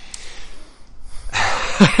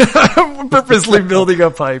 I'm purposely building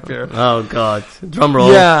up hype here. Oh, God. Drum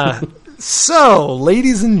roll. Yeah. So,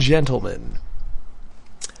 ladies and gentlemen,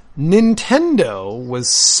 Nintendo was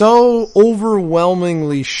so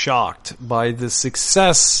overwhelmingly shocked by the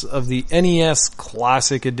success of the NES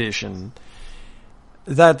Classic Edition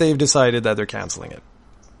that they've decided that they're canceling it.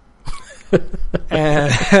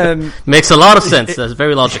 And makes a lot of sense. That's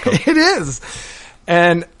very logical. It is.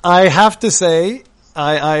 And I have to say,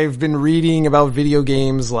 I've been reading about video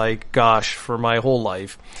games like, gosh, for my whole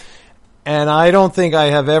life. And I don't think I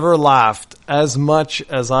have ever laughed as much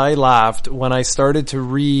as I laughed when I started to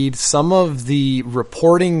read some of the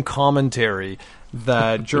reporting commentary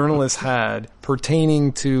that journalists had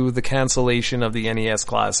pertaining to the cancellation of the NES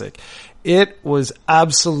Classic. It was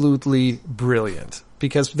absolutely brilliant.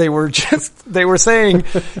 Because they were saying,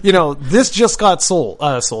 you know, this just got sold,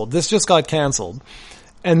 this just got canceled.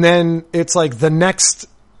 And then it's like the next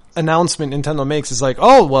announcement Nintendo makes is like,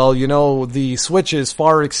 oh, well, you know, the Switch is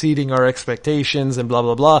far exceeding our expectations and blah,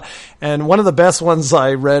 blah, blah. And one of the best ones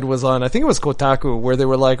I read was on, I think it was Kotaku, where they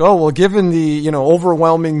were like, oh, well, given the, you know,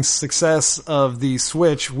 overwhelming success of the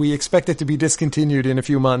Switch, we expect it to be discontinued in a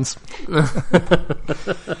few months.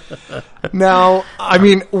 Now, I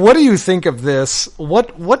mean, what do you think of this?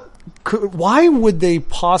 Why would they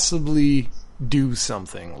possibly do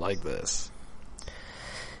something like this?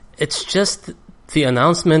 It's just the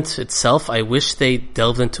announcement itself. I wish they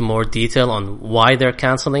delved into more detail on why they're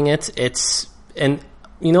canceling it. And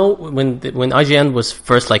you know, when IGN was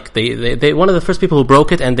first, like, they one of the first people who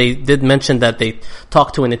broke it, and they did mention that they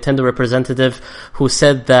talked to a Nintendo representative who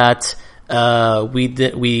said that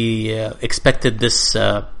we expected this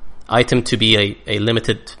item to be a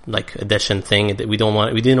limited, like, edition thing. We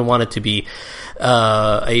didn't want it to be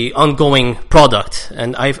a ongoing product.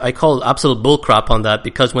 And I call absolute bullcrap on that,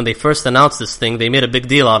 because when they first announced this thing, they made a big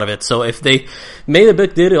deal out of it. So if they made a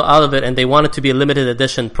big deal out of it and they want it to be a limited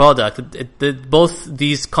edition product, both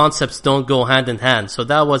these concepts don't go hand in hand. So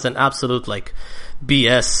that was an absolute, like,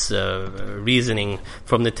 BS reasoning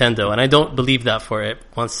from Nintendo, and I don't believe that for it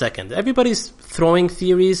 1 second. Everybody's throwing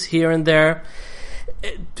theories here and there.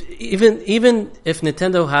 Even if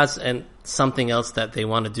Nintendo has something else that they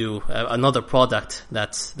want to do, another product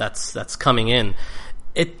that's coming in,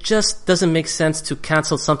 it just doesn't make sense to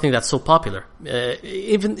cancel something that's so popular.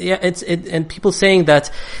 And people saying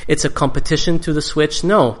that it's a competition to the Switch.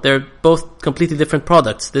 No, they're both completely different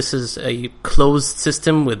products. This is a closed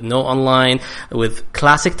system with no online, with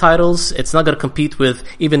classic titles. It's not going to compete with,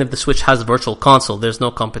 even if the Switch has Virtual Console, there's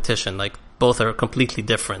no competition. Like, both are completely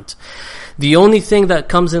different. The only thing that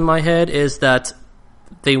comes in my head is that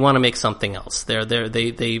they want to make something else.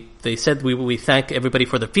 They said we thank everybody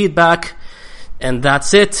for the feedback, and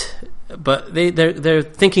that's it. But they're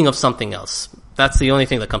thinking of something else. That's the only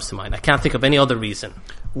thing that comes to mind. I can't think of any other reason.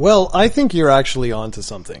 Well, I think you're actually onto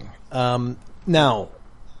something. Now,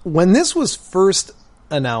 when this was first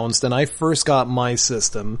announced and I first got my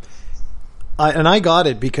system, I got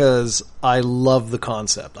it because I love the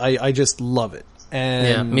concept. I just love it. And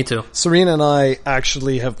yeah, me too. Serena and I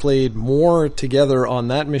actually have played more together on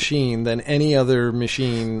that machine than any other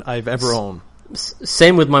machine I've ever owned.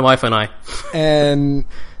 Same with my wife and I. And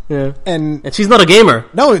yeah, and she's not a gamer.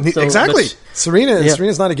 No, so, exactly.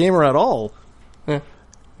 Serena's not a gamer at all. Yeah.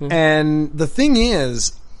 And the thing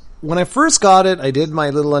is, when I first got it, I did my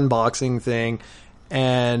little unboxing thing,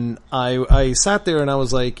 and I sat there and I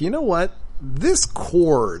was like, you know what? This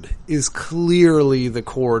cord is clearly the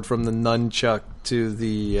cord from the nunchuck to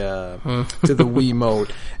the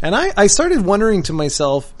Wiimote, and I started wondering to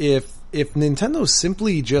myself if Nintendo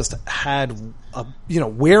simply just had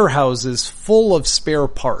warehouses full of spare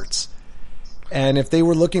parts, and if they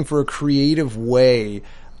were looking for a creative way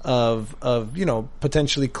of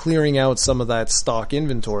potentially clearing out some of that stock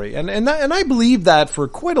inventory, and I believed that for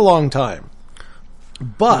quite a long time,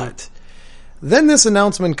 but then this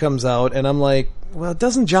announcement comes out, and I'm like, well, it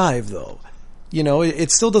doesn't jive though.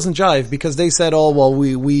 It still doesn't jive, because they said, oh, well,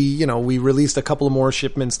 we released a couple of more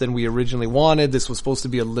shipments than we originally wanted. This was supposed to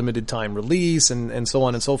be a limited time release, and so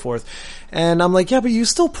on and so forth. And I'm like, yeah, but you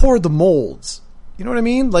still poured the molds. You know what I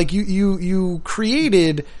mean? Like you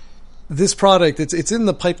created this product. It's in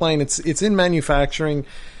the pipeline. It's in manufacturing.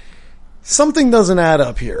 Something doesn't add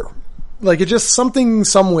up here. Like, it just, something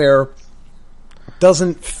somewhere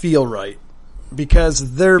doesn't feel right,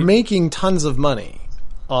 because they're making tons of money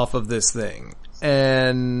off of this thing,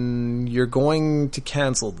 and you're going to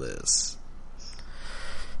cancel this.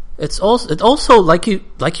 It also like you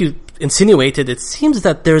insinuated, it seems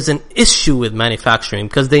that there's an issue with manufacturing,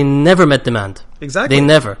 because they never met demand. Exactly. They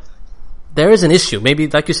never. There is an issue. Maybe,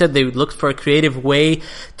 like you said, they looked for a creative way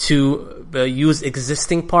to use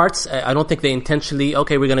existing parts. I don't think they intentionally, we're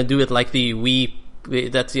going to do it like the Wii.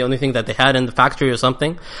 That's the only thing that they had in the factory or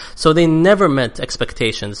something. So they never met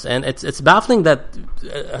expectations. And it's baffling that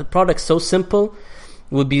a product so simple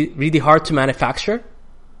would be really hard to manufacture.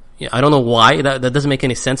 Yeah, I don't know why. That doesn't make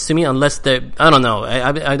any sense to me, unless I don't know.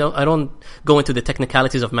 I don't go into the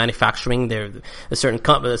technicalities of manufacturing. There, a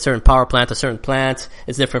certain power plant, a certain plant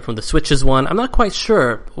is different from the Switch's one. I'm not quite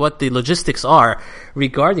sure what the logistics are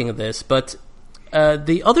regarding this, but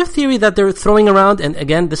the other theory that they're throwing around, and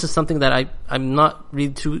again, this is something that I'm not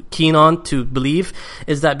really too keen on to believe,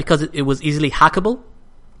 is that because it was easily hackable.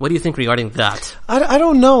 What do you think regarding that? I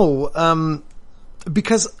don't know.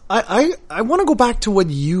 Because I want to go back to what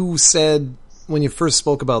you said when you first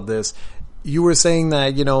spoke about this. You were saying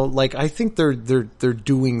that, I think they're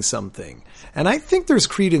doing something. And I think there's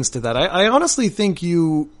credence to that. I honestly think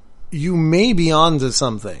you may be onto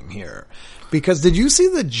something here. Because did you see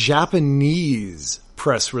the Japanese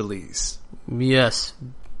press release? Yes.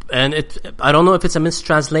 And I don't know if it's a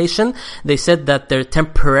mistranslation. They said that they're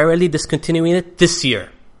temporarily discontinuing it this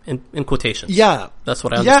year. In quotations. Yeah. That's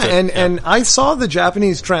what I understood. Yeah, and I saw the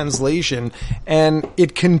Japanese translation, and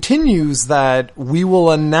it continues that we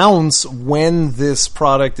will announce when this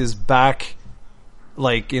product is back,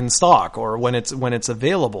 like, in stock, or when it's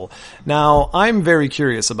available. Now, I'm very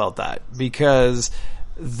curious about that, because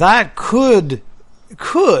that could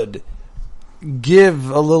give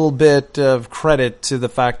a little bit of credit to the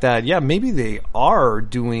fact that, yeah, maybe they are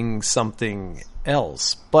doing something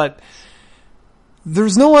else. But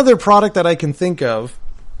there's no other product that I can think of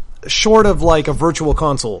short of like a virtual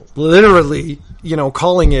console. Literally,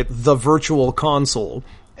 calling it the virtual console.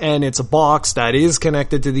 And it's a box that is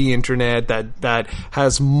connected to the internet, that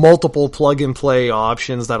has multiple plug-and-play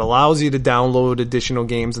options, that allows you to download additional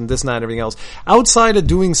games and this and that and everything else. Outside of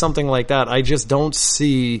doing something like that, I just don't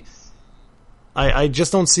see... I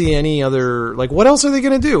just don't see any other... Like, what else are they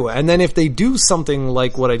going to do? And then if they do something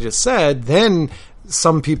like what I just said, then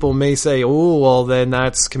some people may say, oh, well, then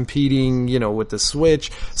that's competing, with the Switch.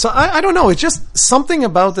 So I don't know. It's just something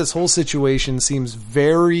about this whole situation seems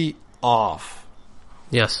very off.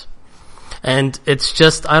 Yes. And it's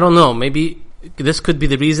just, I don't know, maybe this could be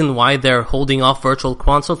the reason why they're holding off Virtual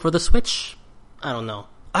Console for the Switch. I don't know.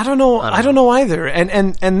 I don't know either.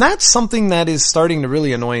 And that's something that is starting to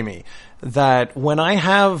really annoy me. That when I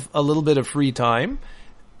have a little bit of free time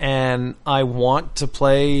and I want to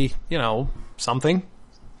play, something,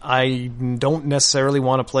 I don't necessarily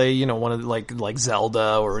want to play, one of like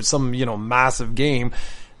Zelda or some, massive game.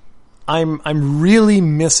 I'm really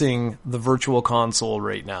missing the Virtual Console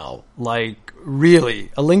right now. Like,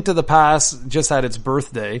 really. A Link to the Past just had its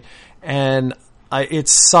birthday, and it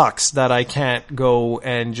sucks that I can't go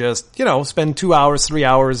and just, spend 2 hours, 3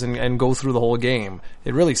 hours and go through the whole game.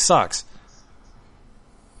 It really sucks.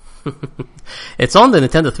 It's on the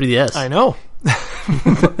Nintendo 3DS. I know.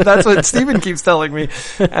 That's what Steven keeps telling me.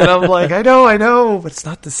 And I'm like, I know, but it's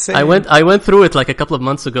not the same. I went through it like a couple of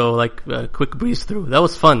months ago, like a quick breeze through. That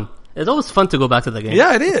was fun. It's always fun to go back to the game.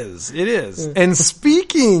 Yeah, it is. It is. And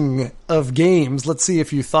speaking of games, let's see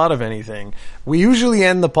if you thought of anything. We usually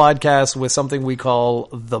end the podcast with something we call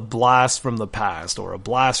the blast from the past, or a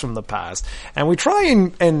blast from the past. And we try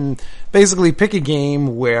and basically pick a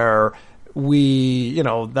game where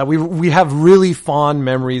that we have really fond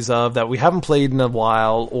memories of, that we haven't played in a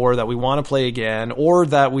while, or that we want to play again, or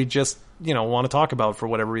that we just, want to talk about for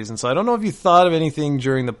whatever reason. So I don't know if you thought of anything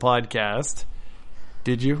during the podcast.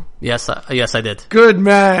 Did you? Yes, I did. Good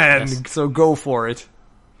man. Yes. So go for it.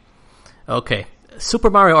 Okay, Super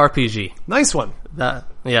Mario RPG. Nice one. I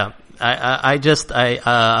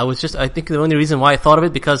think the only reason why I thought of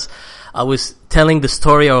it because I was telling the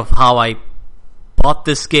story of how I bought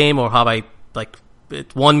this game or how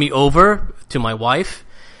it won me over to my wife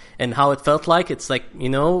and how it felt like. It's like,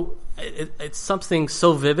 it's something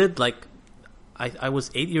so vivid. Like I was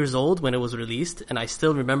 8 years old when it was released and I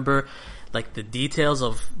still remember like the details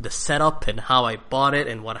of the setup and how I bought it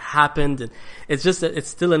and what happened. And it's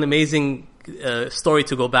still an amazing story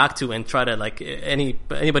to go back to and try to like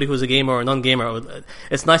anybody who's a gamer or a non-gamer.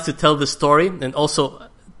 It's nice to tell the story and also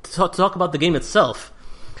talk about the game itself.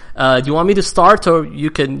 Do you want me to start or you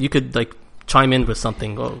could like chime in with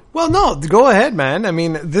something? Oh. Well, no, go ahead, man. I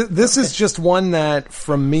mean, this is just one that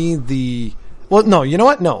from me no, you know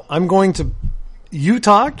what? No, I'm going to, you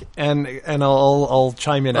talk and I'll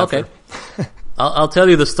chime in after. Okay. I'll tell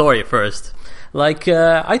you the story first. Like,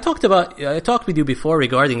 I talked with you before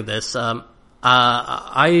regarding this.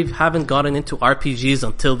 I haven't gotten into RPGs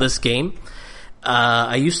until this game.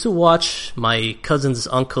 I used to watch my cousin's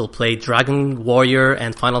uncle play Dragon Warrior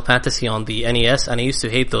and Final Fantasy on the NES, and I used to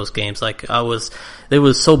hate those games. Like, they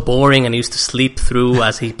were so boring, and I used to sleep through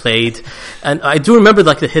as he played. And I do remember,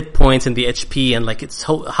 like, the hit points and the HP, and, like,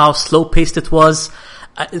 how slow-paced it was.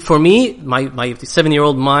 For me, my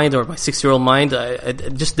 7-year-old mind or my 6-year-old mind,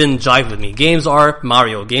 it just didn't jive with me. Games are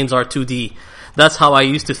Mario. Games are 2D. That's how I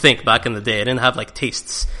used to think back in the day. I didn't have, like,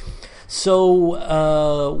 tastes.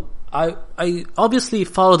 So, I obviously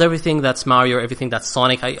followed everything that's Mario, everything that's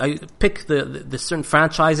Sonic. I pick the certain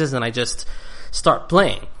franchises and I just start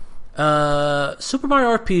playing. Super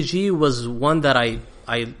Mario RPG was one that I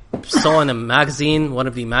saw in a magazine, one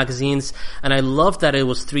of the magazines, and I loved that it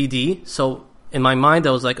was 3D. So in my mind,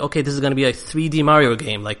 I was like, okay, this is going to be a 3D Mario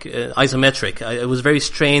game, like isometric. It was very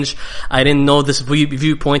strange. I didn't know this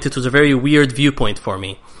viewpoint. It was a very weird viewpoint for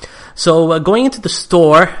me. So going into the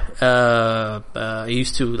store, I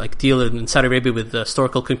used to like deal in Saudi Arabia with a store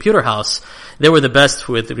called Computer House. They were the best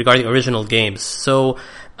regarding original games. So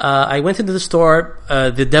I went into the store.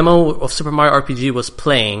 The demo of Super Mario RPG was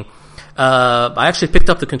playing. I actually picked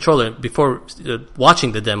up the controller before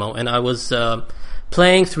watching the demo, and I was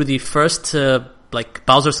playing through the first like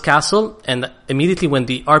Bowser's Castle, and immediately when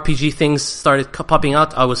the RPG things started popping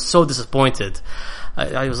out, I was so disappointed.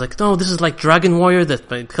 I was like, no, this is like Dragon Warrior that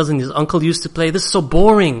my cousin, his uncle used to play. This is so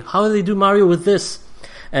boring. How do they do Mario with this?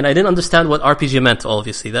 And I didn't understand what RPG meant,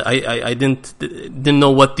 obviously. That I didn't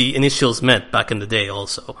know what the initials meant back in the day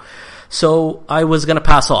also. So I was gonna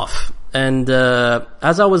pass off. And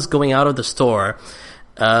as I was going out of the store,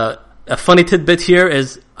 a funny tidbit here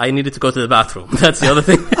is I needed to go to the bathroom. That's the other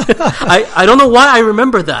thing. I don't know why I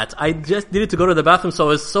remember that. I just needed to go to the bathroom, so I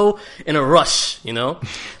was so in a rush,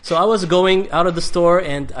 So I was going out of the store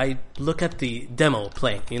and I look at the demo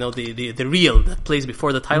playing, the reel that plays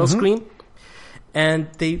before the title screen. And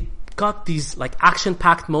they got these like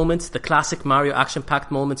action-packed moments, the classic Mario action-packed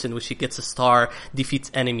moments in which he gets a star, defeats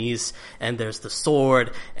enemies, and there's the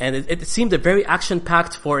sword. And it seemed a very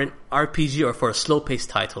action-packed for an RPG or for a slow-paced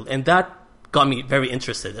title. And that got me very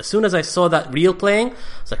interested. As soon as I saw that reel playing, I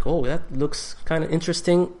was like, oh, that looks kind of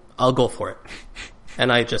interesting. I'll go for it.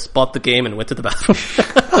 And I just bought the game and went to the bathroom.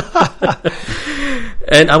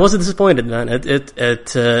 And I wasn't disappointed, man.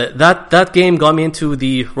 That game got me into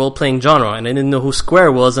the role-playing genre, and I didn't know who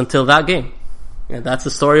Square was until that game. And that's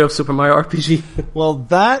the story of Super Mario RPG. Well,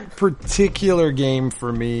 that particular game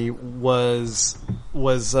for me was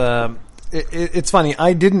it's funny.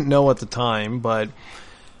 I didn't know at the time, but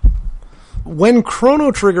when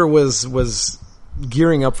Chrono Trigger was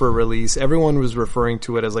gearing up for a release, everyone was referring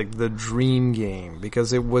to it as like the dream game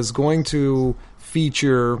because it was going to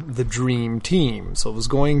feature the dream team. So it was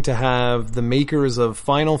going to have the makers of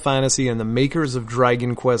Final Fantasy and the makers of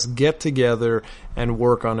Dragon Quest get together and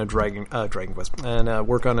work on a Dragon Quest and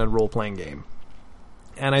work on a role-playing game.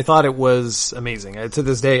 And I thought it was amazing. To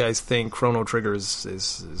this day, I think Chrono Trigger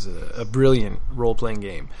is a brilliant role-playing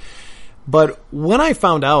game. But when I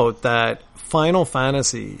found out that Final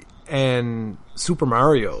Fantasy and Super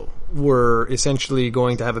Mario were essentially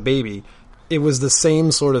going to have a baby, it was the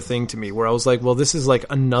same sort of thing to me where I was like, well, this is like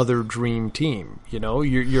another dream team.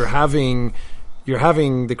 You're having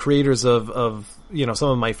the creators of some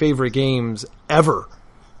of my favorite games ever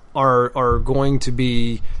are going to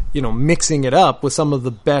be, mixing it up with some of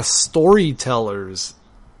the best storytellers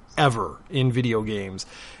ever in video games.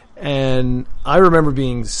 And I remember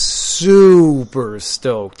being super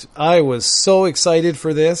stoked. I was so excited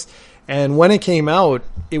for this. And when it came out,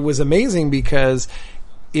 it was amazing because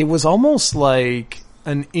it was almost like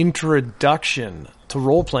an introduction to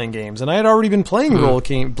role-playing games. And I had already been playing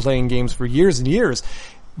role-playing games for years and years.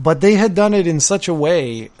 But they had done it in such a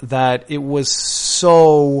way that it was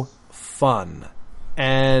so fun.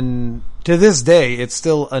 And to this day, it's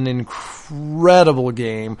still an incredible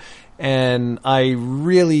game. And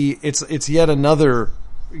it's yet another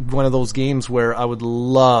one of those games where I would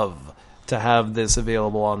love to have this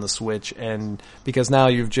available on the Switch. And because now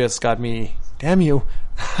you've just got me, damn you,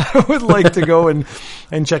 I would like to go and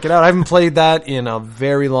check it out. I haven't played that in a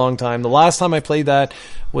very long time. The last time I played that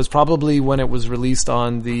was probably when it was released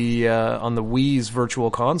on the Wii's Virtual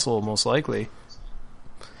Console, most likely.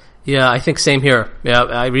 Yeah, I think same here. Yeah,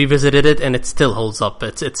 I revisited it and it still holds up.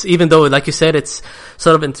 It's even though, like you said, it's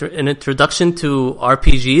sort of an introduction to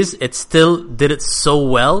RPGs, it still did it so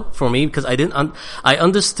well for me because I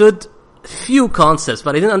understood few concepts,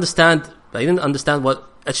 but I didn't understand what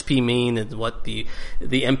HP mean and what the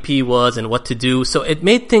MP was and what to do. So it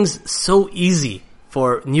made things so easy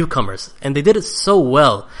for newcomers, and they did it so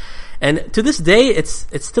well. And to this day, it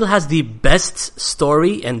still has the best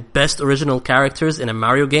story and best original characters in a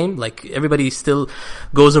Mario game. Like, everybody still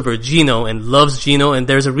goes over Geno and loves Geno, and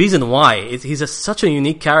there's a reason why. He's such a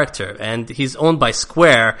unique character, and he's owned by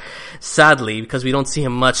Square, sadly, because we don't see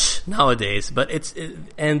him much nowadays. But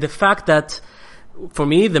and the fact that, for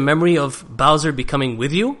me, the memory of Bowser becoming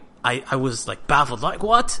with you, I was like baffled. Like,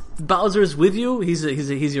 what? Bowser's with you?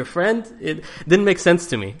 He's your friend? It didn't make sense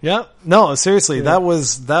to me. Yeah. No, seriously, yeah. That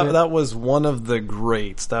was one of the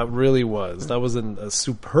greats. That really was. That was a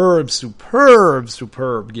superb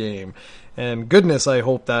game. And goodness, I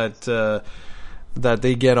hope that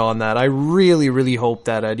they get on that. I really, really hope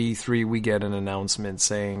that at E3 we get an announcement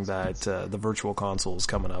saying that the Virtual Console is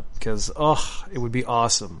coming up, because it would be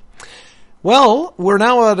awesome. Well, we're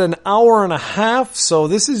now at an hour and a half, so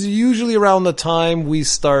this is usually around the time we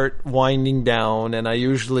start winding down, and I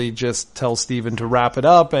usually just tell Steven to wrap it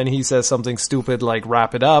up, and he says something stupid like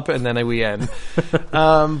wrap it up, and then we end.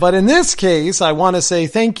 But in this case, I want to say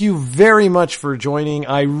thank you very much for joining.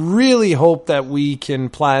 I really hope that we can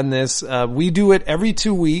plan this. We do it every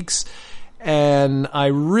 2 weeks. And I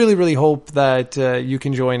really, really hope that you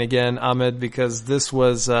can join again, Ahmed, because this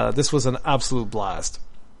was an absolute blast.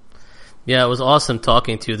 Yeah, it was awesome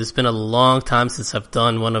talking to you. It's been a long time since I've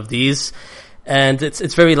done one of these. And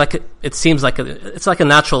it's very it seems like it's like a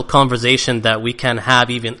natural conversation that we can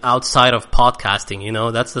have even outside of podcasting, you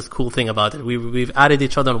know. That's the cool thing about it. We've added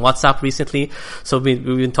each other on WhatsApp recently, so we've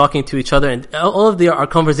been talking to each other, and all of our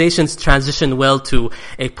conversations transition well to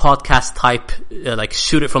a podcast type, like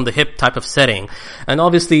shoot it from the hip type of setting. And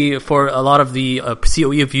obviously for a lot of the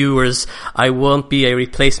COE viewers, I won't be a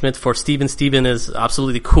replacement for Steven. Steven is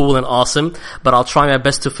absolutely cool and awesome, but I'll try my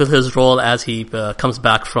best to fill his role as he comes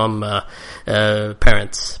back from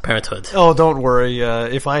parenthood. Oh, don't worry.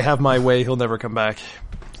 If I have my way, he'll never come back.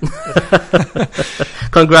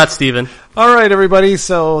 Congrats, Steven. All right, everybody.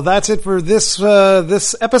 So that's it for this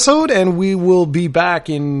episode, and we will be back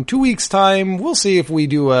in 2 weeks' time. We'll see if we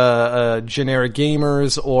do a generic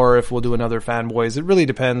gamers or if we'll do another fanboys. It really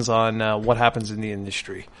depends on what happens in the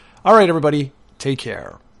industry. All right, everybody. Take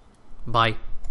care. Bye.